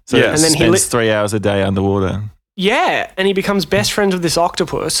 So Yeah. yeah, And then he spends 3 hours a day underwater. Yeah, and he becomes best friends with this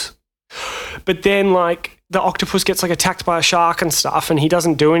octopus. But then, like, the octopus gets like attacked by a shark and stuff, and he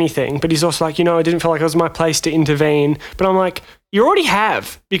doesn't do anything. But he's also like, I didn't feel like it was my place to intervene. But I'm like, you already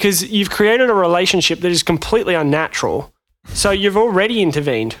have, because you've created a relationship that is completely unnatural. So you've already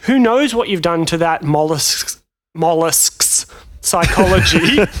intervened. Who knows what you've done to that mollusk's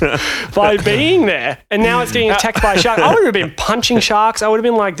psychology by being there. And now it's getting attacked by a shark. I would have been punching sharks. I would have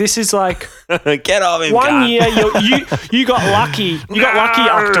been like, this is like... Get off him. One year, you got lucky. You got lucky,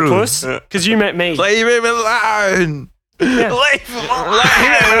 octopus, because you met me. Leave him alone. Yeah. Leave him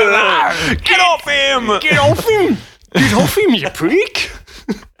alone. Get off him. Get off him! Get off him, you prick!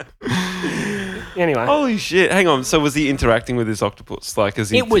 Anyway, Holy shit. Hang on. So was he interacting with this octopus? Like, is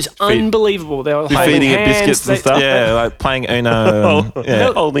he it was feed- unbelievable. They were Be holding feeding it hands. biscuits and stuff? Yeah, like playing Uno. And,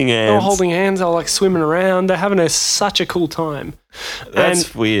 yeah. holding hands? They were holding hands. They were like swimming around. They're having such a cool time. That's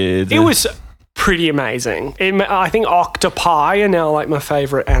And weird. it was pretty amazing. I think octopi are now like my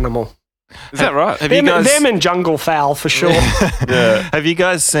favorite animal. Is that right? Have you guys? Them and jungle fowl for sure. Have you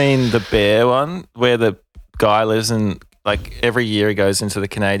guys seen the bear one where the guy lives in? Like every year, he goes into the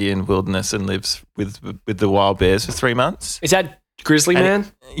Canadian wilderness and lives with the wild bears for 3 months. Is that Grizzly And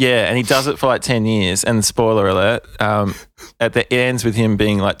Man? Yeah, and he does it for like 10 years. And spoiler alert, it ends with him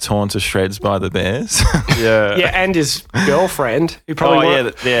being like torn to shreds by the bears. Yeah. Yeah, and his girlfriend, who probably Oh,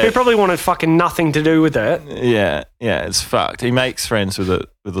 wanted, yeah. who probably wanted fucking nothing to do with it. yeah, it's fucked. He makes friends with a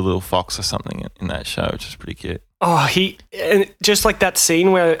little fox or something in that show, which is pretty cute. Oh, and just like that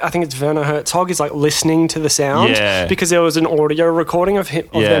scene where I think it's Werner Herzog is like listening to the sound Yeah. because there was an audio recording of Yeah.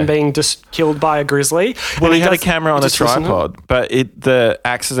 them being just killed by a grizzly. Well, And he had a does- camera on he a just listened to it. tripod, but the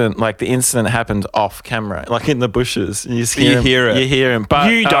accident, like the incident happened off camera, like in the bushes. You just hear You him, hear it. You hear him.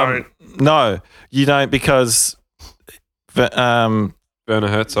 But You don't. No, you don't because Werner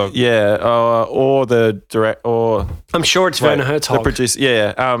Herzog. yeah, or the direct or I'm sure it's Werner the Herzog. producer.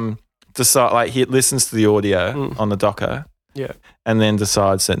 Yeah, decide like he listens to the audio on the docker Yeah. and then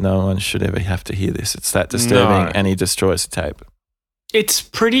decides that no one should ever have to hear this. It's that disturbing, No. and he destroys the tape. It's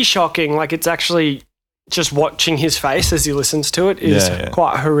pretty shocking. Like, it's actually just watching his face as he listens to it is Yeah, yeah.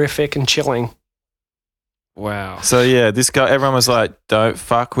 quite horrific and chilling. Wow. So yeah, this guy, everyone was like, "Don't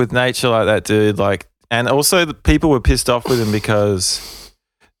fuck with nature like that, dude." Like, and also the people were pissed off with him because,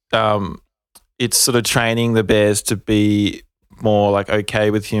 it's sort of training the bears to be more like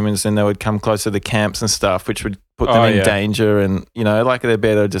okay with humans, and they would come closer to the camps and stuff, which would put them in danger, and like they're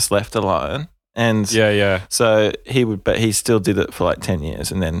better just left alone. And Yeah. so but he still did it for like 10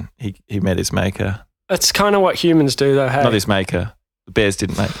 years, and then he met his maker. That's kind of what humans do, though. Hey, Not his maker. The bears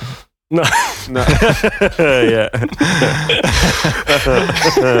didn't make him. no. No. Yeah.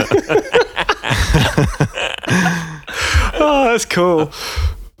 Oh, that's cool.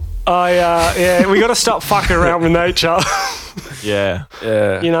 We got to stop fucking around with nature. Yeah.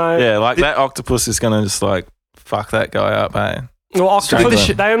 Yeah. You know. Yeah, like that octopus is going to just like fuck that guy up, eh? Well, octopus,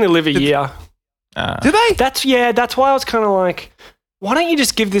 Straight they only live a year. Do they? That's why I was kind of like, why don't you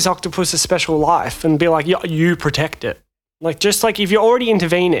just give this octopus a special life and be like, you protect it? Like, just like if you're already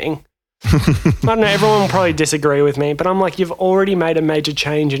intervening, I don't know, everyone will probably disagree with me, but I'm like, you've already made a major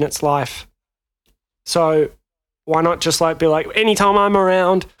change in its life. So why not just like be like, anytime I'm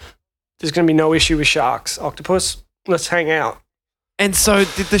around, there's going to be no issue with sharks. Octopus, let's hang out. And so,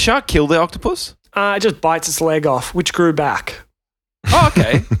 did the shark kill the octopus? It just bites its leg off, which grew back. Oh,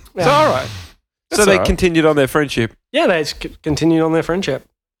 okay. Yeah. So, all right. So That's they all right. continued on their friendship. Yeah, they just continued on their friendship.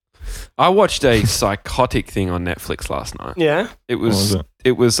 I watched a psychotic thing on Netflix last night. Yeah. It What was was. it?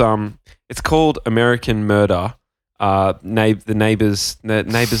 It was. It's called American Murder. The neighbors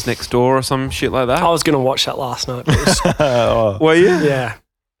next door or some shit like I that. was going to watch that last night. But it was, Oh, Were you? yeah.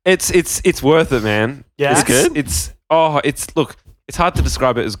 It's worth it, man. Yeah? It's good. It's hard to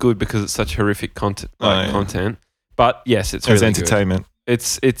describe it as good because it's such horrific content. yeah. Content. But yes, it's as really good. entertainment.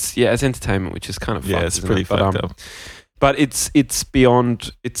 It's entertainment, which is kind of Yeah, fucked, it's isn't pretty it? But, fucked up. But it's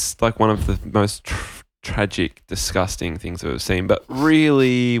beyond. It's like one of the most tragic, disgusting things I've ever seen. But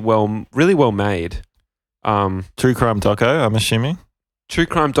really well made. True crime doco, I'm assuming. True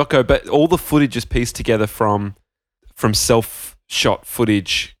crime doco, but all the footage is pieced together from self-shot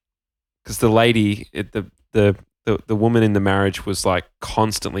footage. Because the lady, the woman in the marriage was like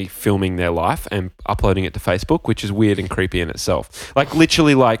constantly filming their life and uploading it to Facebook, which is weird and creepy in itself. Like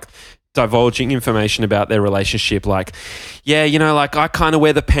literally like divulging information about their relationship. Like, yeah, like I kind of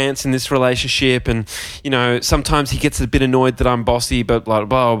wear the pants in this relationship, and sometimes he gets a bit annoyed that I'm bossy, but blah,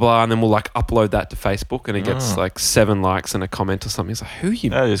 blah, blah. And then we'll like upload that to Facebook and it gets like 7 likes and a comment or something. It's like, who are you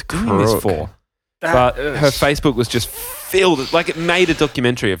That is doing this crook. for? But her Facebook was just filled, like it made a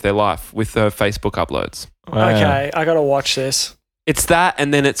documentary of their life with her Facebook uploads. Wow. Okay, I got to watch this. It's that,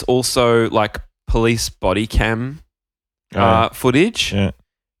 and then it's also like police body cam footage, Yeah.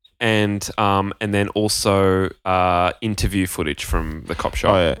 and then also interview footage from the cop Oh,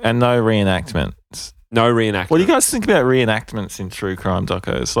 shop. yeah. And no reenactments. No reenactment. What do you guys think about reenactments in true crime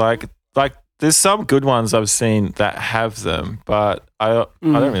docos? Like there's some good ones I've seen that have them, but I don't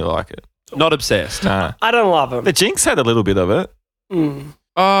really like it. Not obsessed. Nah. I don't love them. The Jinx had a little bit of it. Mm.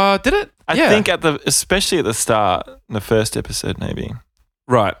 Did it? I Yeah. think especially at the start, the first episode maybe.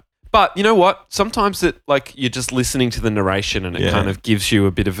 Right. But you know what? Sometimes it like you're just listening to the narration and it Yeah. kind of gives you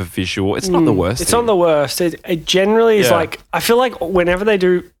a bit of a visual. It's not the worst. It's thing. not the worst. It generally is Yeah. like, I feel like whenever they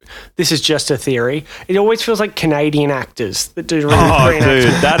do, this is just a theory, it always feels like Canadian actors that do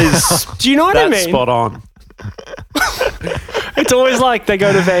reenactments. that is Do you know what I that's mean? spot on. It's always like they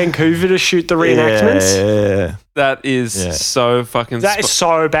go to Vancouver to shoot the reenactments. Yeah. That is Yeah. so fucking. That is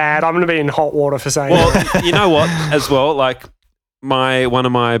so bad. I'm going to be in hot water for saying that. Well, you know what? As well, like one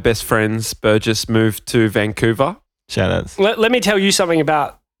of my best friends, Burgess, moved to Vancouver. Shout outs. Let me tell you something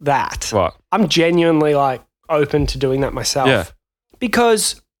about that. What? I'm genuinely like open to doing that myself. Yeah.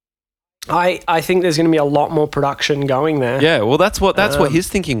 Because I think there's going to be a lot more production going there. Yeah. Well, that's what his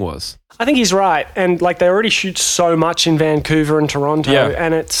thinking was. I think he's right. And like they already shoot so much in Vancouver and Toronto, Yeah.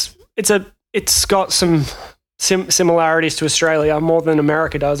 and it's got some similarities to Australia more than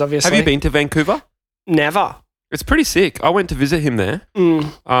America does, obviously. Have you been to Vancouver? Never. It's pretty sick. I went to visit him there. I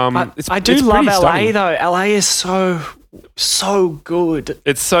do it's love pretty LA stunning. though. LA is so good.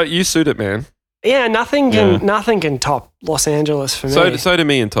 It's so you suit it, man. Yeah, nothing can top Los Angeles for me. So do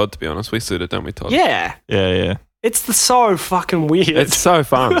me and Todd. To be honest, we suit it, don't we, Todd? yeah, Yeah. it's so fucking weird. It's so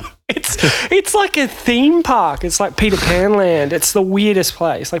fun. It's like a theme park. It's like Peter Pan Land. It's the weirdest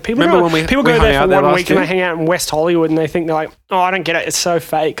place. Like people Remember go, when we people hung go there out for there 1 last week and year? they hang out in West Hollywood and they think they're like, oh, I don't get it. It's so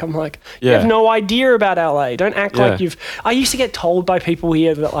fake. I'm like, you Yeah. have no idea about LA. Don't act Yeah. like you've. I used to get told by people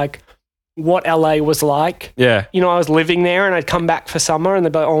here that like what LA was like. Yeah. You know, I was living there and I'd come back for summer and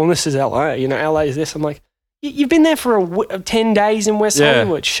they'd be like, oh, this is LA. You know, LA is this. I'm like, you've been there for 10 days in West Yeah.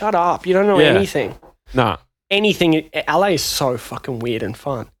 Hollywood. Shut up. You don't know Yeah. anything. Nah. Anything. LA is so fucking weird and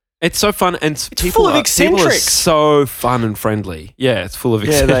fun. It's so fun, and It's full of People are eccentrics. so fun and friendly. Yeah, it's full of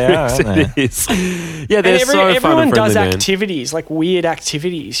Yeah, they are, eccentrics. aren't It is. Yeah, they're And so fun everyone and friendly, does man. activities, like weird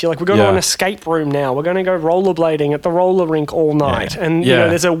activities. You're like, we're going to Yeah. an escape room now. We're going to go rollerblading at the roller rink all night. And you Yeah. know,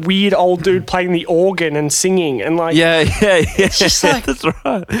 there's a weird old dude playing the organ and singing. And like Yeah. It's just like- that's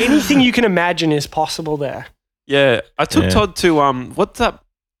right. anything you can imagine is possible there. Yeah, I took Yeah. Todd to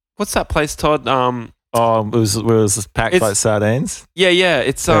What's that place, Todd? Oh, it was packed It's- like sardines. Yeah,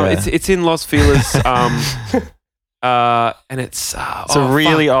 it's Yeah. it's in Los Feliz, and it's It's a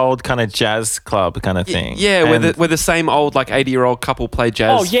really old kind of jazz club kind of thing. Yeah, And where the same old like 80-year-old couple play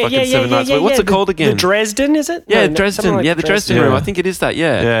jazz. Oh yeah, fucking yeah, yeah, 7 yeah, nights a yeah. week. What's it called The again? Dresden, is it? Yeah, No, Dresden. something like Yeah, the Dresden Yeah. room. I think it is that.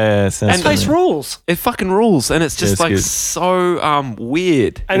 Yeah, yeah, sounds And- Place familiar. rules. it fucking rules, and it's just it's like good. so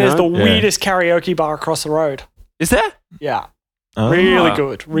weird. And you there's know? the Yeah. weirdest karaoke bar across the road. Is there? Yeah. Oh. Really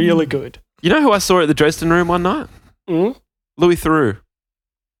good. Really good. You know who I saw at the Dresden room one night? Mm? Louis Theroux.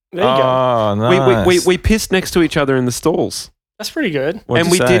 There you go. Oh, nice. We pissed next to each other in the stalls. That's pretty good. What'd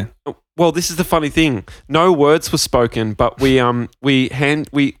and you we say? did well. This is the funny thing. No words were spoken, but we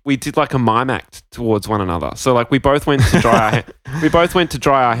did like a mime act towards one another. So like we both went to dry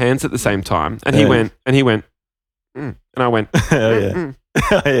our hands at the same time, and he Yeah. went mm, and I went Oh, yeah. mm,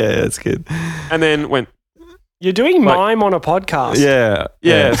 Yeah, that's good. and then went You're doing Like- mime on a podcast.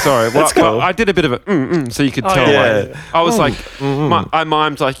 Yeah, sorry. That's Well, cool. I did a bit of a so you could Oh, tell. yeah. Like, I was like, Mhm. I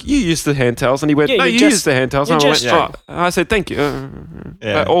mimed like, you used the hand towels, and he went, Yeah, no, you you just- used the hand towels, you and I went, just- oh. I said, thank you,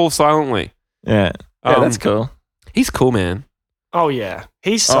 Yeah. all silently. Yeah, that's cool. He's cool, man. Oh yeah.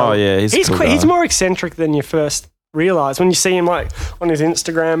 He's so Oh yeah, he's cool. he's guy. more eccentric than you first realize when you see him like on his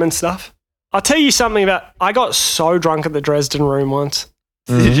Instagram and stuff. I'll tell you something about I got so drunk at the Dresden room once.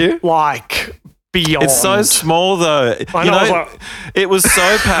 Did you? Like beyond. It's so small though. I You know, I was know, like- it was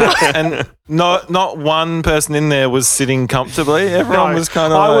so packed, and not one person in there was sitting comfortably. Everyone No, was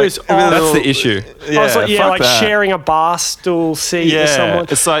kind of. I was- That's the issue. I was like, fuck like that. sharing a bar stool seat with someone.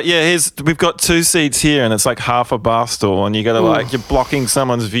 It's like, we've got 2 seats here, and it's like half a bar stool, and you got to like, you're blocking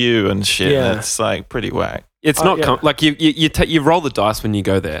someone's view and shit. Yeah. And it's like pretty whack. It's Oh, not yeah. like you roll the dice when you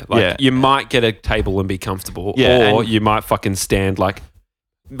go there. Like Yeah. you might get a table and be comfortable, Yeah, or and- you might fucking stand like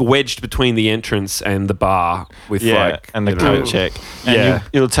wedged between the entrance and the bar with like and the you know- coat check. And Yeah.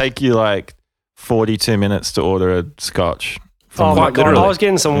 it'll take you like 42 minutes to order a scotch. Oh my Quite god! literally. I was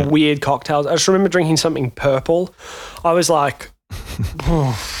getting some weird cocktails. I just remember drinking something purple. I was like,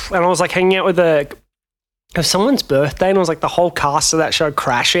 and I was like hanging out with it was someone's birthday, and it was like the whole cast of that show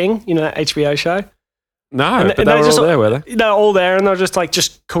crashing. You know, that HBO show. No, And- but and they they were just- all there, were they? They're all there, and they're just like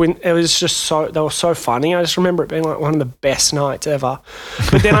it was just so they were so funny. I just remember it being like one of the best nights ever.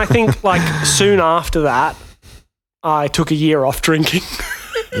 But then I think like soon after that, I took a year off drinking.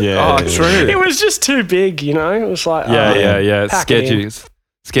 Yeah. Oh, true. It was just too big, you know. It was like Yeah, oh, yeah. It pack scared it in. you,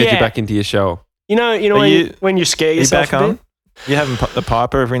 scared you Yeah. back into your shell. You know Are when you- when you scare Are you yourself back a on? bit. You having the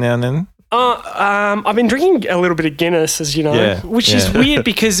piper every now and then? I've been drinking a little bit of Guinness, as you know, Yeah, which is yeah. weird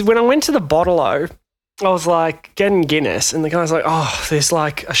because when I went to the bottle-o, I was like getting Guinness, and the guy's like, "Oh, there's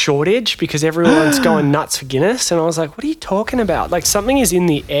like a shortage because everyone's going nuts for Guinness," and I was like, "What are you talking about? Like something is in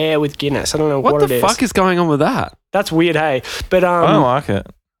the air with Guinness. I don't know what, What it the is. fuck is going on with that? That's weird, hey." But I don't like it.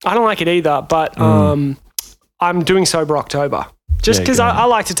 I don't like it either. But I'm doing sober October just Yeah, because good. I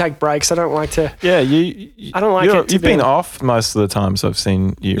like to take breaks. I don't like to. Yeah, I don't like it to You've be- been off most of the times I've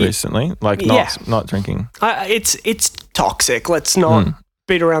seen you recently, like not drinking. It's toxic. Let's not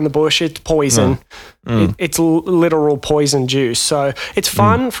beat around the bush. It's poison. It's literal poison juice. So it's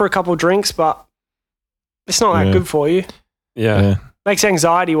fun for a couple of drinks, but it's not that Yeah. good for you. Yeah, Yeah. Makes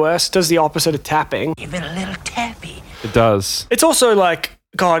anxiety worse. Does the opposite of tapping. Give it a little tappy. it does. It's also like,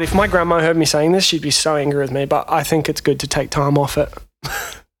 God, if my grandma heard me saying this, she'd be so angry with me. But I think it's good to take time off it.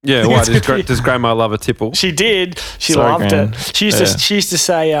 Yeah, why does Grandma love a tipple? She did. She Sorry, loved Gran. it. She used to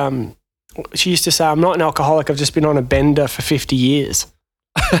say, I'm not an alcoholic. I've just been on a bender for 50 years.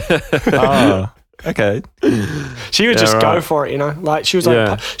 Oh, okay. She would Yeah, just go right. for it, you know. Like she was like,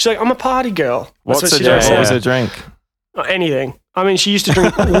 Yeah. she's like, I'm a party girl. That's What's what a she drink? does What say. was her drink? Anything. I mean, she used to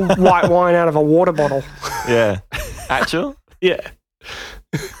drink white wine out of a water bottle. Yeah. Actual? Yeah.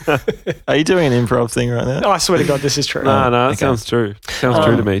 Are you doing an improv thing right now? I swear to God, this is true. No, that Okay. sounds true. Sounds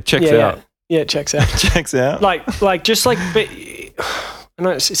true to me. Checks yeah, out. Yeah, it checks out. Checks out. But I know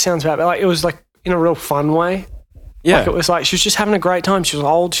it sounds bad, but like it was like in a real fun way. Yeah, Like it was like she was just having a great time. She was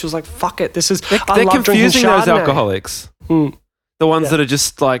old. She was like, "Fuck it, this is." I they're love drinking confusing those Chardonnay. alcoholics. Mm. The ones that are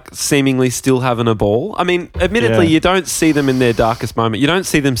just like seemingly still having a ball. I mean, admittedly, Yeah. you don't see them in their darkest moment. You don't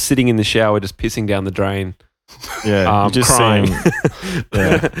see them sitting in the shower just pissing down the drain, Yeah, you just crying. see 'em-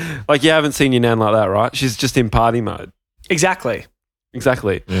 yeah, Like you haven't seen your nan like that, right? She's just in party mode. Exactly.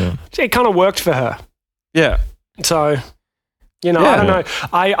 Exactly. yeah. It kind of worked for her. Yeah. So, you know, Yeah. I don't know.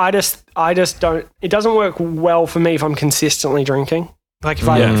 I just don't. It doesn't work well for me if I'm consistently drinking. Like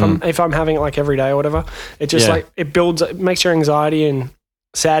if I'm having it like every day or whatever, it just Yeah. like it makes your anxiety and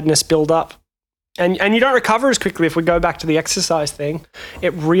sadness build up, and you don't recover as quickly. If we go back to the exercise thing,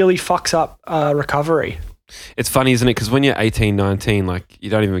 it really fucks up recovery. It's funny, isn't it? Because when you're 18, 19, like I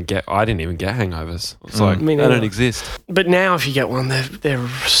didn't even get hangovers. It's like, Me they neither. don't exist. But now, if you get one, they're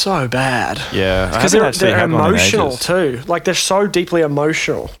so bad Yeah, I because haven't they're actually had one in emotional ages. too. Like they're so deeply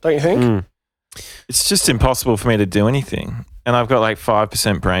emotional, don't you think? Mm. It's just impossible for me to do anything, and I've got like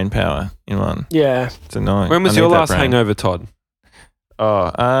 5% brain power in one. Yeah. It's annoying. When was I your need that last brain. hangover, Todd?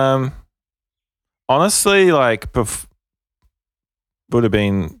 Oh, honestly, like would have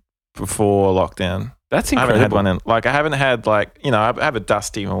been before lockdown. That's I incredible. haven't had one in like I haven't had like I have a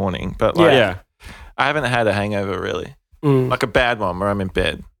dusty morning, but like Yeah. I haven't had a hangover really, Mm. like a bad one where I'm in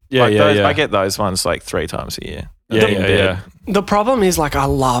bed. Yeah, like yeah, those, yeah. I get those ones like 3 times a year. Yeah, In yeah, bed. yeah. The problem is like I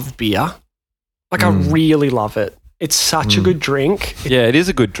love beer. Like I really love it. It's such a good drink. Yeah, it is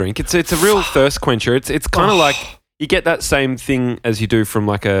a good drink. It's a real thirst quencher. It's kind of like you get that same thing as you do from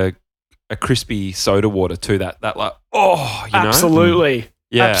like a crispy soda water too. That like you know. Absolutely.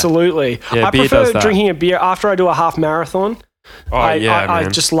 Yeah. Absolutely. Yeah, I beer prefer does that. drinking a beer after I do a half marathon. Oh I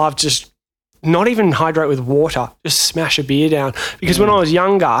man. just love not even hydrate with water, just smash a beer down. Because when I was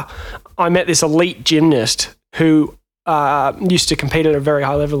younger, I met this elite gymnast who used to compete at a very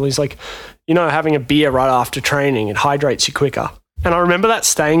high level. He's like, you know, having a beer right after training, it hydrates you quicker. And I remember that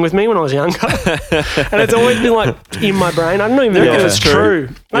staying with me when I was younger. And it's always been like in my brain. I don't even know if Yeah. it's true.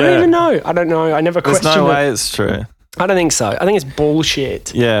 I Yeah. don't even know. I don't know. I never There's questioned no it. way it's true. I don't think so. I think it's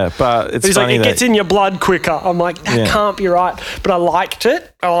bullshit. Yeah, but it's But he's like, funny it that gets in your blood quicker. I'm like, that Yeah. can't be right. But I liked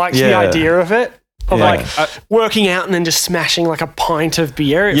it. I liked the Yeah. idea of it. Of Yeah. like working out and then just smashing like a pint of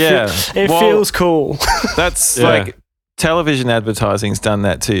beer. It Well, feels cool. that's Yeah. like television advertising's done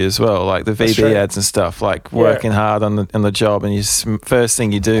that to you as well, like the That's VB true. ads and stuff. Like working hard on the job, and first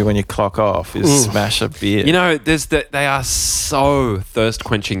thing you do when you clock off is smash a beer. You know, they are so thirst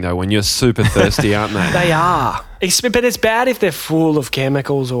quenching though when you're super thirsty, aren't they? They are. But it's bad if they're full of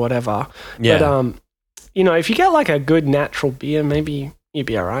chemicals or whatever. Yeah. But, you know, if you get like a good natural beer, maybe you'd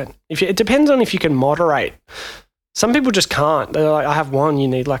be all right. It depends on if you can moderate. Some people just can't. They're like, I have one, you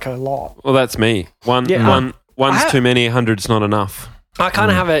need like a lot. Well, that's me. One's I- too many, 100's not enough. I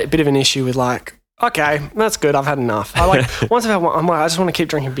kind of have a bit of an issue with like, okay, that's good. I've had enough. I like once I've had one, I'm like, I just want to keep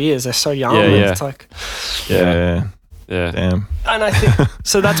drinking beers. They're so yum. Yeah, and yeah. It's like, yeah, Yeah. damn. and I think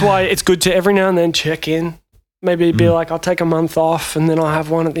so. That's why it's good to every now and then check in. Maybe be like, I'll take a month off and then I'll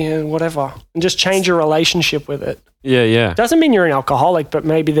have one at the end, whatever, and just change your relationship with it. Yeah, yeah. Doesn't mean you're an alcoholic, but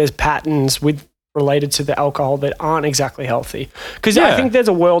maybe there's patterns related to the alcohol that aren't exactly healthy. Because I Yeah. think there's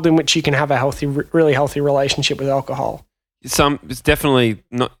a world in which you can have a healthy, really healthy relationship with alcohol. It's definitely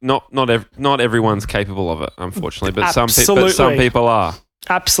not everyone's capable of it, unfortunately, but some Absolutely. people are.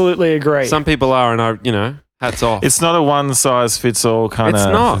 Absolutely agree. Some people are, and hats off. It's not a one size fits all kind It's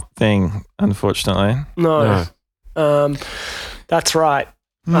of not. thing, unfortunately. No. No. That's right.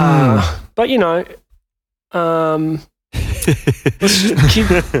 Hmm. But you know, let's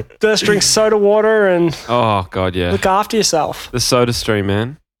just drink soda water and Oh God, yeah. look after yourself. The Soda Stream,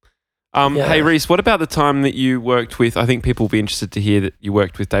 man. Yeah. Hey Reese, what about the time that you worked with? I think people will be interested to hear that you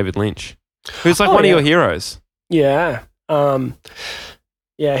worked with David Lynch, who's like Oh, one yeah. of your heroes. Yeah.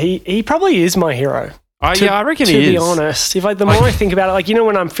 Yeah, he probably is my hero. I reckon To he be is. honest, the more I think about it, like, you know,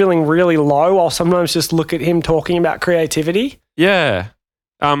 when I'm feeling really low, I'll sometimes just look at him talking about creativity. Yeah.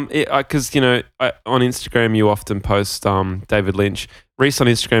 Because on Instagram you often post David Lynch. Reese on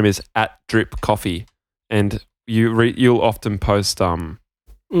Instagram is @dripcoffee, and you'll often post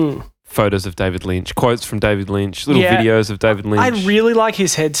photos of David Lynch, quotes from David Lynch, little Yeah. videos of David Lynch. I really like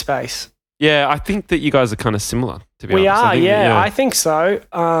his headspace. Yeah, I think that you guys are kind of similar. To be We honest, are, I think that, yeah, I think so.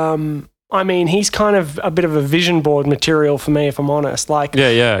 I mean, he's kind of a bit of a vision board material for me, if I'm honest. Like,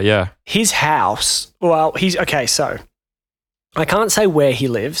 yeah. his house, well, okay, so I can't say where he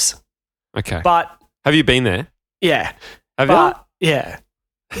lives, Okay. but Have you been there? yeah. Have But, yeah.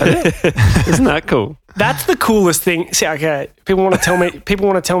 you? Isn't that cool? That's the coolest thing. See, okay, people want to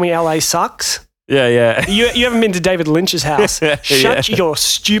tell me LA sucks. Yeah, yeah. You haven't been to David Lynch's house. Shut your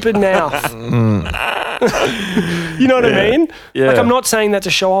stupid mouth. You know what I mean? Yeah. Like, I'm not saying that to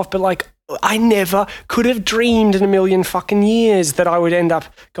show off, but like, I never could have dreamed in a million fucking years that I would end up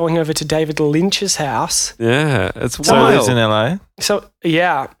going over to David Lynch's house. Yeah, it's So he lives wild. in LA. So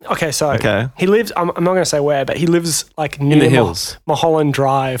yeah, okay. So Okay. he lives. I'm not going to say where, but he lives like near the hills. Mulholland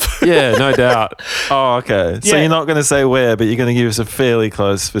Drive. Yeah, no doubt. Oh, okay. So Yeah. you're not going to say where, but you're going to give us a fairly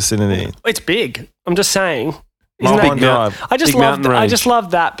close vicinity. It's big. I'm just saying. Isn't Mulholland that, Drive. I just Big love. mountain I range. just love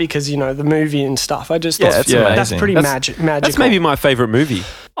that because the movie and stuff. I just Yeah, thought it's that's amazing. pretty That's- magical. That's maybe my favorite movie.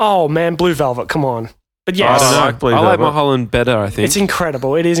 Oh man, Blue Velvet. Come on. But I yes, don't know. I like Blue like Velvet. Mulholland better, I think. it's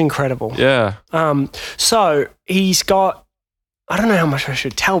incredible. It is incredible. yeah. So he's got. I don't know how much I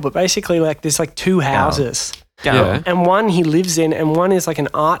should tell, but basically, like there's like two houses, Yeah. and one he lives in, and one is like an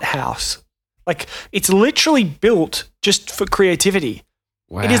art house. Like it's literally built just for creativity.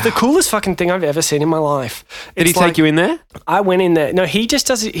 Wow. It is the coolest fucking thing I've ever seen in my life. Did he take you in there? I went in there. No, he just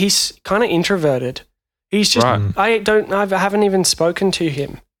does it. He's kind of introverted. He's just. Right. I haven't even spoken to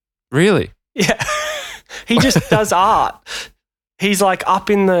him. Really? Yeah, he just does art. He's like up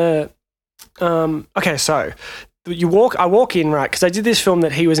in the. Okay, so I walk in, right, because I did this film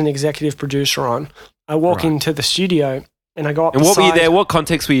that he was an executive producer on. I walk Right. into the studio and I go up. And the what were you side. there? What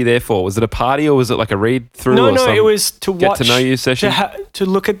context were you there for? Was it a party or was it like a read through? No, or no, some it was to get watch, to know you session. to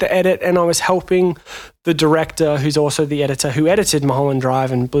look at the edit, and I was helping the director, who's also the editor, who edited Mulholland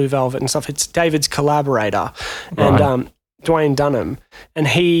Drive and Blue Velvet and stuff. It's David's collaborator, and Dwayne Dunham, and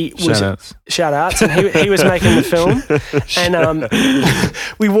he was Shout-outs. shout outs, and he was making the film, and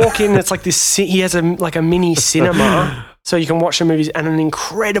we walk in. It's like this. He has a mini cinema. So you can watch the movies and an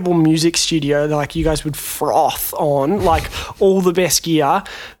incredible music studio that like you guys would froth on, like all the best gear.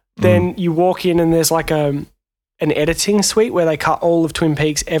 Then you walk in and there's like an editing suite where they cut all of Twin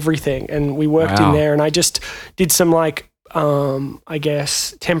Peaks, everything. And we worked Wow. in there and I just did some like, I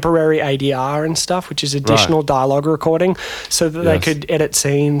guess, temporary ADR and stuff, which is additional dialogue recording so that they Yes. could edit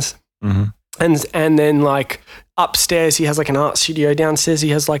scenes. Mhm. And then like upstairs, he has like an art studio. Downstairs, he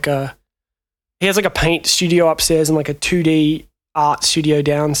has like a paint studio upstairs and like a 2D art studio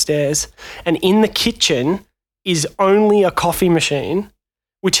downstairs. And in the kitchen is only a coffee machine,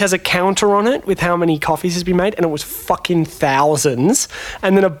 which has a counter on it with how many coffees has been made. And it was fucking thousands.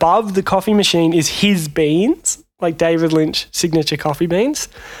 And then above the coffee machine is his beans, like David Lynch signature coffee beans.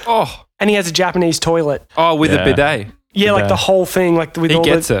 Oh, And he has a Japanese toilet. with Yeah. a bidet. Yeah, like the whole thing, like with He all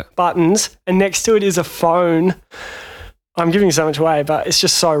gets the it. buttons. And next to it is a phone. I'm giving so much away, but it's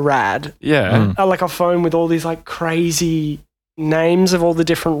just so rad. Yeah. Like a phone with all these like crazy names of all the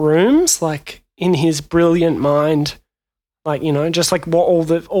different rooms, like in his brilliant mind, like, just like what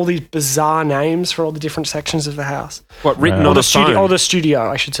all these bizarre names for all the different sections of the house. What written Or on Or a phone? or the studio,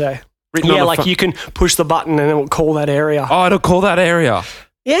 I should say. Written Yeah, on a like phone. you can push the button and it will call that area. Oh, it'll call that area.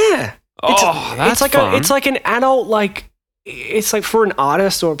 Yeah. Oh, that's it's like fun. it's like an adult, like it's like for an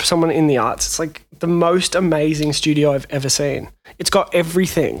artist or someone in the arts, it's like the most amazing studio I've ever seen. It's got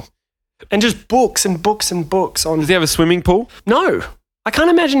everything. And just books and books and books on. Does he have a swimming pool? No. I can't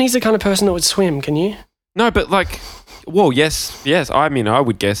imagine he's the kind of person that would swim, can you? No, but like, well, yes. I mean, I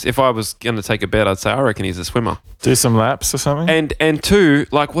would guess if I was going to take a bet, I'd say I reckon he's a swimmer. Do some laps or something. And two,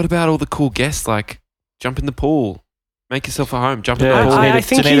 like, what about all the cool guests? Like, jump in the pool, make yourself at home, jump in Yeah, the pool. I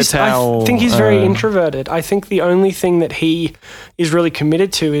think Janita he's Towel, I think he's very introverted. I think the only thing that he is really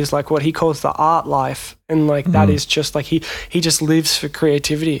committed to is like what he calls the art life, and like that is just like he just lives for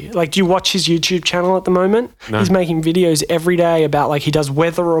creativity. Like, do you watch his YouTube channel at the moment? No. He's making videos every day about like he does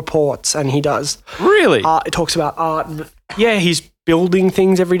weather reports and he does Really? art. It talks about art. Yeah, he's building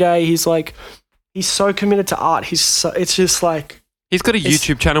things every day. He's so committed to art. It's just like He's got a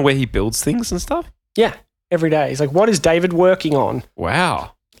YouTube channel where he builds things and stuff. yeah, every day. He's like, what is David working on?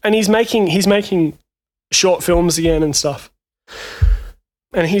 Wow. And he's making short films again and stuff.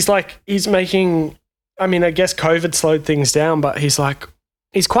 And he's making, I mean, I guess COVID slowed things down, but he's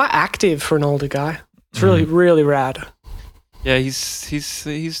quite active for an older guy. It's really, really rad. Yeah,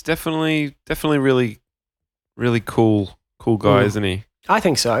 he's definitely really, really cool guy, isn't he? I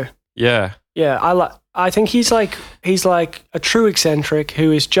think so. Yeah. Yeah, I think he's like a true eccentric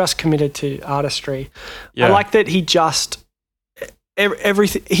who is just committed to artistry. Yeah. I like that he just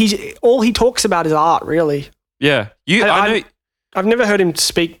everything all he talks about is art, really. Yeah. I've never heard him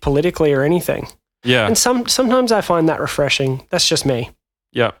speak politically or anything. Yeah. And sometimes I find that refreshing. That's just me.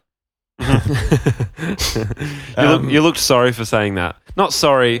 Yeah. You looked sorry for saying that. Not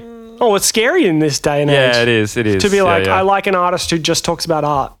sorry. Oh, it's scary in this day and age. Yeah, it is. It is. To be Yeah, like, yeah. I like an artist who just talks about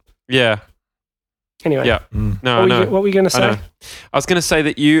art. Yeah. Anyway. Yeah. No, What were you going to I know. say? I was going to say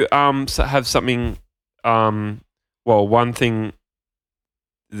that you have something. One thing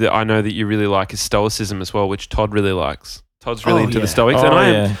that I know that you really like is stoicism as well, which Todd really likes. Todd's really Oh, into yeah. the Stoics, Oh,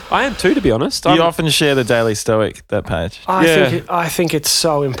 and yeah. I am too, to be honest. Do you often share the Daily Stoic, that page? I think it's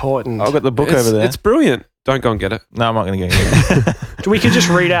so important. I've got the book it's, over there. It's brilliant. Don't go and get it. No, I'm not going to get it. We could just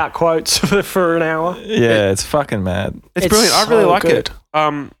read out quotes for an hour. Yeah, it's fucking mad. It's It's brilliant. I really so like good. it.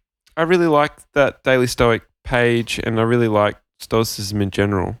 I really like that Daily Stoic page, and I really like Stoicism in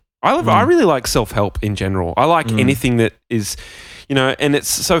general. I really like self-help in general. I like anything that is, you know, and it's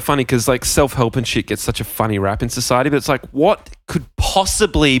so funny because like self-help and shit gets such a funny rap in society, but it's like, what could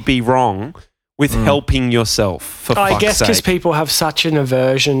possibly be wrong with helping yourself, for I fuck's guess because sake? people have such an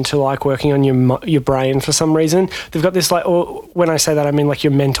aversion to like working on your brain for some reason. They've got this like, or when I say that, I mean like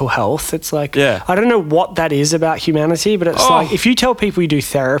your mental health. It's like, Yeah. I don't know what that is about humanity, but it's Oh. like if you tell people you do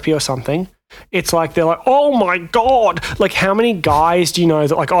therapy or something, it's like they're like, oh my God. Like how many guys do you know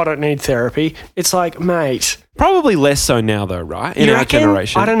that like, oh, I don't need therapy? It's like, mate. Probably less so now though, right? In you our reckon?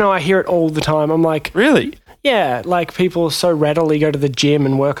 generation. I don't know. I hear it all the time. I'm like, Really? yeah, like people so readily go to the gym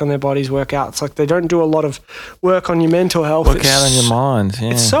and work on their bodies, work out. It's like they don't do a lot of work on your mental health. Work out on your mind.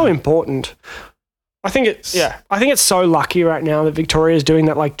 Yeah. It's so important. I think it's so lucky right now that Victoria's doing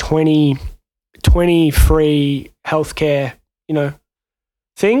that like 20 free healthcare, you know,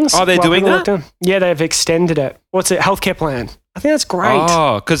 things. Oh, they're while doing people that? lock down. Yeah, they've extended it. What's it? Healthcare plan. I think that's great.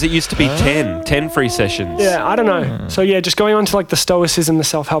 Oh, because it used to be 10 free sessions. Yeah, I don't know. So yeah, just going on to like the stoicism, the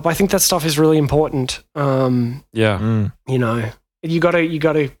self-help. I think that stuff is really important. Yeah. You know, you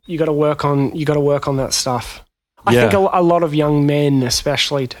gotta work on that stuff. I Yeah. think a lot of young men,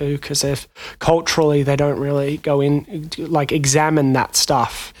 especially too, because if culturally they don't really go in like examine that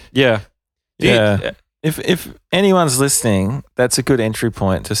stuff. Yeah. Do you- Yeah. If anyone's listening, that's a good entry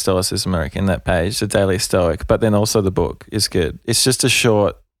point to Stoicism, I reckon, that page, the Daily Stoic. But then also the book is good. It's just a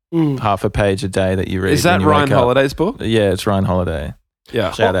short half a page a day that you read. Is that when you Ryan wake up. Holiday's book? Yeah, it's Ryan Holiday.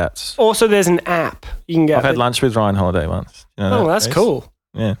 Yeah. Shout outs. Also, there's an app you can get. I've had lunch with Ryan Holiday once. You know Oh, that's Reece? cool.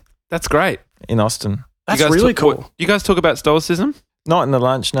 Yeah, That's great. in Austin. That's You guys really talk- cool. You guys talk about Stoicism? Not in the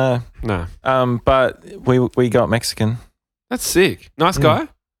lunch, no. No. But we got Mexican. That's sick. Nice guy.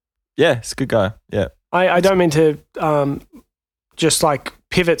 Yeah, he's a good guy. Yeah. I don't mean to just like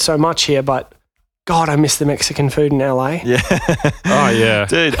pivot so much here, but God, I miss the Mexican food in LA. Yeah. Oh, yeah.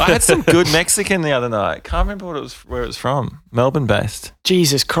 Dude, I had some good Mexican the other night. Can't remember where it was from. Melbourne based.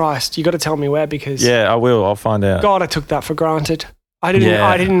 Jesus Christ, you got to tell me where because Yeah, I will. I'll find out. God, I took that for granted. I didn't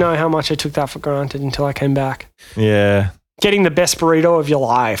Yeah. know how much I took that for granted until I came back. Yeah. Getting the best burrito of your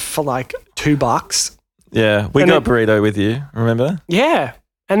life for like $2. Yeah. We And got then- burrito with you, remember? Yeah.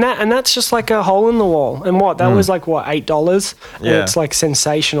 And that's just like a hole in the wall. And what? That was like what, $8? And Yeah. it's like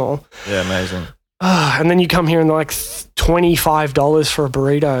sensational. Yeah, amazing. And then you come here and they're like $25 for a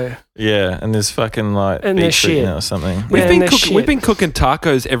burrito. Yeah, and there's fucking like And there's beef in shit. it or something. We've Yeah, been and there's cooking. We've shit. been cooking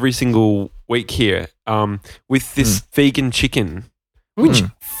tacos every single week here, with this vegan chicken, which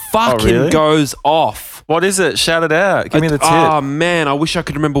fucking really? goes off. What is it? Shout it out. Give me the tip. Oh man, I wish I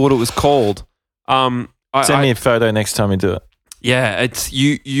could remember what it was called. Send me a photo next time you do it. Yeah, it's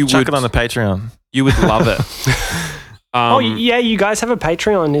you. Chuck would it on the Patreon. You would love it. Yeah, you guys have a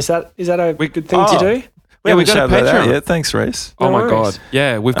Patreon. Is that a good thing to Oh. do? Yeah, we haven't got a shouted that out Patreon. yet. Thanks, Reece. Oh No my worries. god,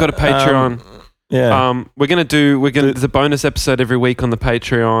 yeah, we've got a Patreon. Yeah. We're gonna there's a bonus episode every week on the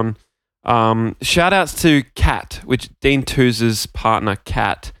Patreon. Shout outs to Kat, which Dean Tooz's partner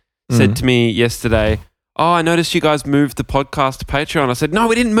Kat said to me yesterday. Oh, I noticed you guys moved the podcast to Patreon. I said, no,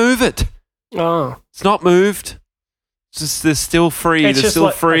 we didn't move it. Oh, It's not moved. It's just there's still free. It's There's just still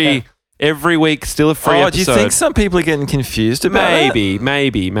like- free okay. every week. Still a free Oh, episode. do you think some people are getting confused about that?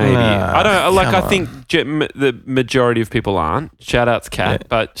 Maybe. Nah, I don't like. come I think the majority of people aren't. Shout outs, Kat. Yeah,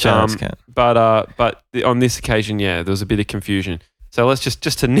 But shout outs, Kat. But on this occasion, yeah, there was a bit of confusion. So let's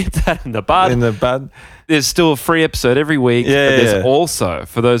just to nip that in the bud. In the bud. There's still a free episode every week. Yeah, But there's yeah. also,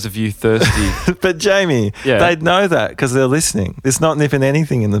 for those of you thirsty, But Jamie, Yeah. they'd know that because they're listening. There's not nipping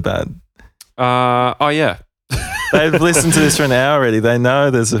anything in the bud. oh yeah, They've listened to this for an hour already. They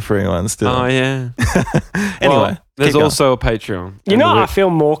know there's a free one still. oh yeah. Anyway, Well, there's keep going. also a Patreon. you know, I feel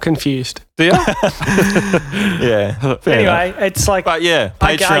more confused. Do you? Yeah. fair enough. Anyway, it's like But yeah,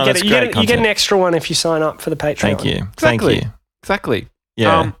 I Patreon get is it. great You get content. an extra one if you sign up for the Patreon. Thank you. Exactly. Thank you. Exactly.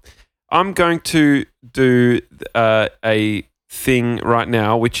 Yeah. I'm going to do a thing right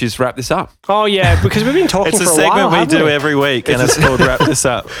now, which is wrap this up. Oh yeah, because we've been talking It's a for a segment while. we haven't do every week, and it's called Wrap This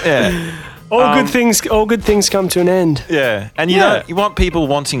Up. Yeah. All good things come to an end. Yeah. And you Yeah. don't, you want people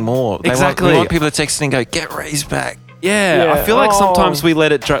wanting more. Exactly. You want people to text in and go, get Ray's back. Yeah, Yeah. I feel like Oh. sometimes we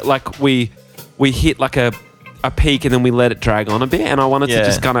let it like we hit like a peak and then we let it drag on a bit, and I wanted to Yeah.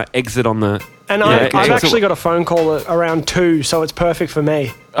 just kind of exit on the. And Yeah, I've exit- actually got a phone call at around 2, so it's perfect for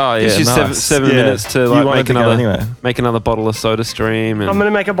me. Oh, yeah. Gives you nice. seven Yeah. minutes to You like wanted make to go another anyway. make another bottle of Soda Stream. And I'm going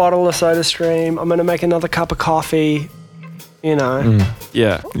to make a bottle of Soda Stream. I'm going to make another cup of coffee. You know,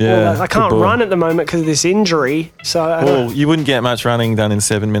 yeah. Yeah. I can't good ball. run at the moment because of this injury. So I don't, Well, you wouldn't get much running done in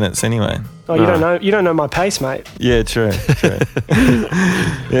 7 minutes anyway. oh, you don't know. You don't know my pace, mate. Yeah, true.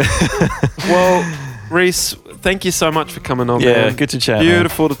 Well, Reese, thank you so much for coming on. Yeah, man. good to chat, man.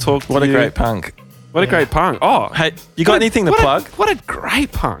 Beautiful to talk to What a you. great punk. What a great punk. Oh, Hey, you got anything to what plug? What a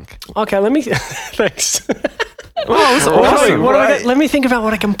great punk. Okay, let me. Thanks. Oh, it's awesome. Let me think about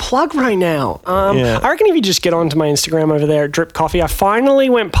what I can plug right now. Yeah. I reckon if you just get onto my Instagram over there at Drip Coffee, I finally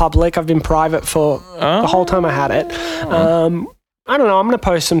went public. I've been private for the whole time I had it. I don't know. I'm going to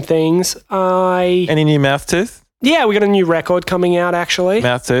post some things. Any new Mouth Tooth? Yeah, we got a new record coming out actually.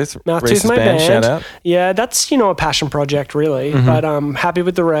 Mouth Tooth. Mouth Reese's Tooth, my band. Shout out. Yeah, that's a passion project really. But I'm happy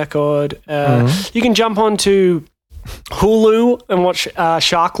with the record. You can jump onto Hulu and watch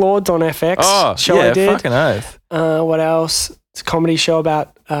Shark Lords on FX. Oh, show I yeah, did. fucking oath. What else? It's a comedy show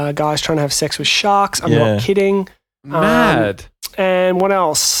about guys trying to have sex with sharks. I'm Yeah. not kidding. Mad. And what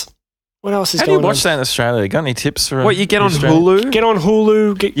else? What else is How do you going watch that in Australia? Got any tips for What you get on Australia? Hulu? Get on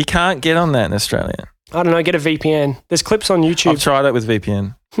Hulu. You can't get on that in Australia. I don't know. Get a VPN. There's clips on I've YouTube. tried it with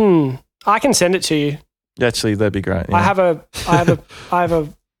VPN. I can send it to you. Actually, that'd be great. Yeah. I have a.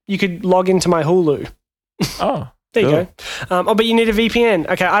 You could log into my Hulu. Oh, There cool. you go. But you need a VPN.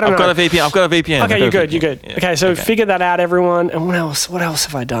 Okay, I don't I've know. got a VPN. I've got a VPN. Okay, I've you're got a good. You're VPN. good. Yeah. Okay, so figure that out, everyone. And what else? What else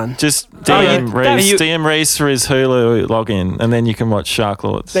have I done? Just yeah, DM Reese, you- DM Reese for his Hulu login, and then you can watch Shark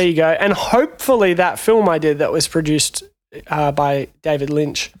Lords. There you go. And hopefully that film I did that was produced by David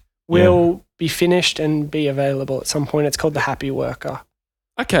Lynch will be finished and be available at some point. It's called The Happy Worker.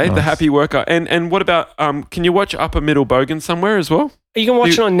 Okay, The Nice. Happy Worker. And what about can you watch Upper Middle Bogan somewhere as well? You can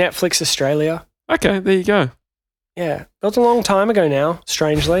watch it on Netflix Australia. Okay, there you go. Yeah. That was a long time ago now,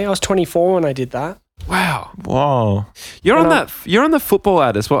 strangely. I was 24 when I did that. Wow. Whoa. You're on And that. You're on the football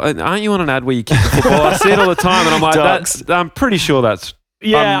ad as well. And aren't you on an ad where you kick the football? I see it all the time, and I'm like, Ducks. I'm pretty sure that's.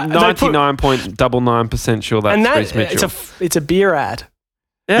 Yeah. I'm they put- 99.99% sure that's and that Reese Mitchell. it's a beer ad.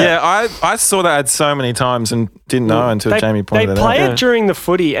 Yeah, I saw that ad so many times and didn't know until Jamie pointed They it play out. it during the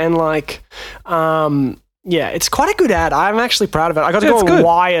footy and yeah, it's quite a good ad. I'm actually proud of it. I got to Yeah, go it's on good.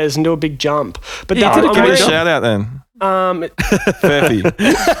 wires and do a big jump. But Yeah, that, you did a I'm Give great it a job. shout out then. Um, Furphy.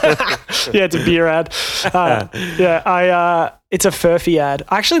 yeah, it's a beer ad. It's a Furphy ad.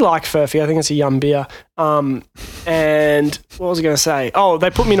 I actually like Furphy. I think it's a yum beer. And what was I going to say? Oh, they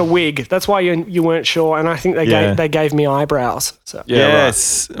put me in a wig. That's why you weren't sure. And I think they gave me eyebrows. So Yeah, right.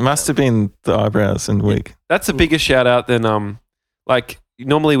 Yes. It must have been the eyebrows and wig. That's a bigger shout out than like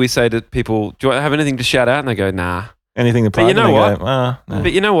normally we say to people, "Do you have anything to shout out?" And they go, "Nah." Anything to plug? you know and they what? Go, no.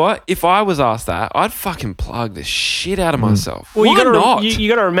 But you know what? If I was asked that, I'd fucking plug the shit out of myself. Well, Why not? you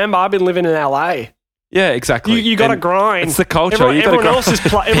got to remember, I've been living in LA. Yeah, exactly. You got to And grind. It's the culture. Everyone, You gotta everyone else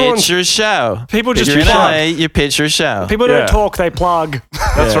grind. is everyone's Picture a show. people just You're in plug. LA, you picture a show. People Yeah. don't talk, they plug.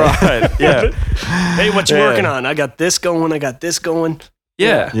 That's right. Yeah. Hey, what you Yeah. working on? I got this going. I got this going.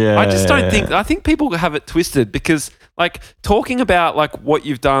 Yeah. Yeah, I just don't yeah. think I think people have it twisted because like talking about like what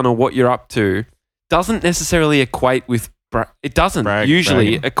you've done or what you're up to doesn't necessarily equate with it doesn't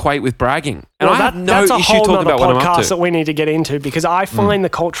usually bragging. equate with bragging. And Well, I have no that's a issue whole talking nother about what I'm up podcast to. that we need to get into because I find the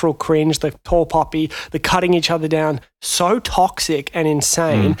cultural cringe, the tall poppy, the cutting each other down so toxic and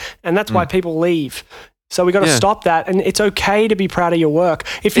insane, and that's why people leave. So we got to Yeah. stop that, and it's okay to be proud of your work.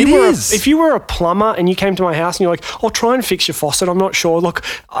 If It you is. if you were a plumber and you came to my house and you're like, "I'll try and fix your faucet," I'm not sure. Look,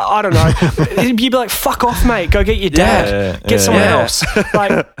 I don't know. You'd be like, "Fuck off, mate. Go get your dad. Yeah, Get someone yeah. else."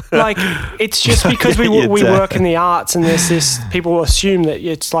 Like it's just because we Get your dad. work in the arts and there's this. People assume that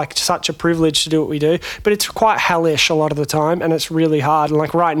it's like such a privilege to do what we do, but it's quite hellish a lot of the time, and it's really hard. And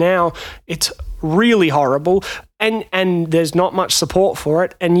like right now, it's really horrible. And there's not much support for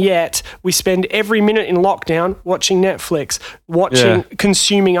it, and yet we spend every minute in lockdown watching Netflix,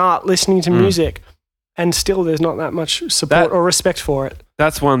 consuming art, listening to music, and still there's not that much support or respect for it.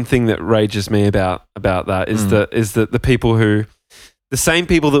 That's one thing that rages me about that is that the people who the same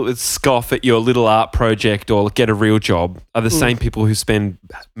people that would scoff at your little art project or get a real job are the same people who spend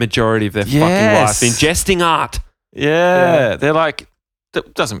majority of their fucking life Yes. ingesting art. Yeah. They're like,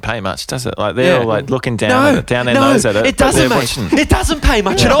 it doesn't pay much, does it? Like they're all like looking down their nose at it. It but doesn't, they're mate. watching- It doesn't pay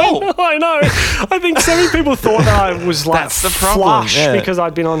much at all. I know. I think so many people thought that I was like That's the problem, flush yeah. because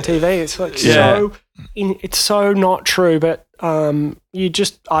I'd been on TV. It's like Yeah. it's so not true. But you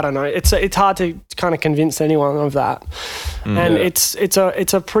just, I don't know. It's hard to kind of convince anyone of that. And it's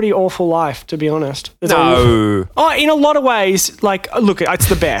a pretty awful life, to be honest. No. In a lot of ways, like, look, it's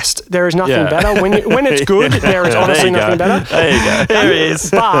the best. There is nothing Yeah. better. When it's good, there is honestly There you nothing go. better. There you go. There it is.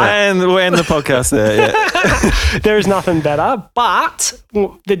 But- And we're in the podcast there. Yeah. There is nothing better, but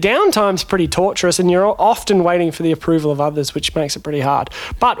the downtime's pretty torturous, and you're often waiting for the approval of others, which makes it pretty hard.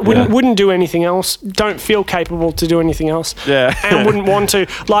 But wouldn't do anything else. Don't feel capable to do anything else. Yeah. And wouldn't want to.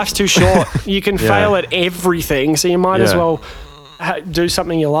 Life's too short. You can fail at everything, so you might as Yeah. well do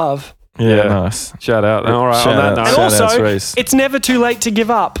something you love. Yeah, nice. Shout out. All right. Shout on that out. note. And Shout outs, also, Reece. it's never too late to give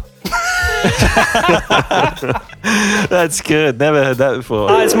up. That's good. Never heard that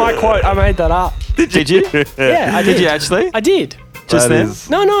before. It's my quote. I made that up. Did you? Yeah, I did. Did you actually? I did. Just That then? is-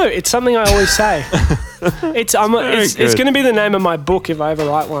 No, it's something I always say. It's good. going to be the name of my book if I ever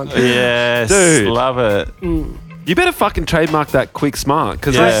write one. Yes. Dude. Love it. You better fucking trademark that quick smart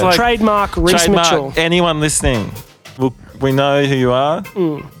because Yeah. it's like Trademark Reece Mitchell. Trademark. Anyone listening, we know who you are.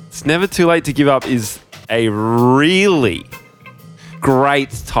 it's never too late to give up is a really great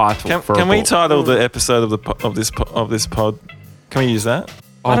title for Can a we book. title the episode of this pod? Can we use that?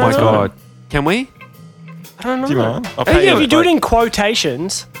 Oh I my don't know. god. Can we? I don't know. Do you mind? I'll Yeah, pay if you do it like- in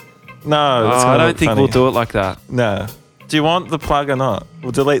quotations. No, that's I gonna don't look think funny. we'll do it like that. No. Do you want the plug or not?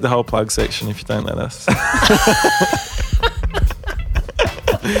 We'll delete the whole plug section if you don't let us.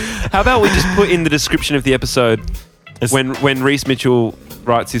 How about we just put in the description of the episode It's- when Reece Mitchell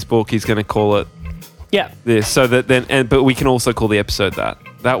writes his book, he's going to call it Yeah. this. So that then, but we can also call the episode that.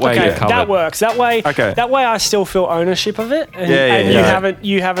 That way Okay, you're covered. that works. That way, Okay. that way I still feel ownership of it, and, Yeah, and yeah.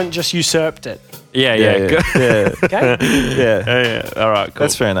 you haven't just usurped it. Yeah, yeah, yeah, good. yeah, Okay, yeah. Yeah. All right, cool.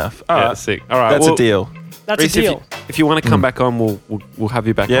 That's fair enough. All Yeah, right, sick. All right, that's well, a deal. that's Reece, a deal. If you want to come back on, we'll have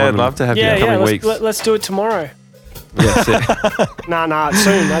you back on. Yeah, I'd and- love to have Yeah, you. yeah. coming weeks. Let's do it tomorrow. Yeah, sick. Nah,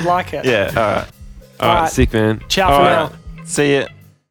 soon. I'd like it. Yeah, all right. All right, Alright. sick, man. Ciao All for right. now. See ya.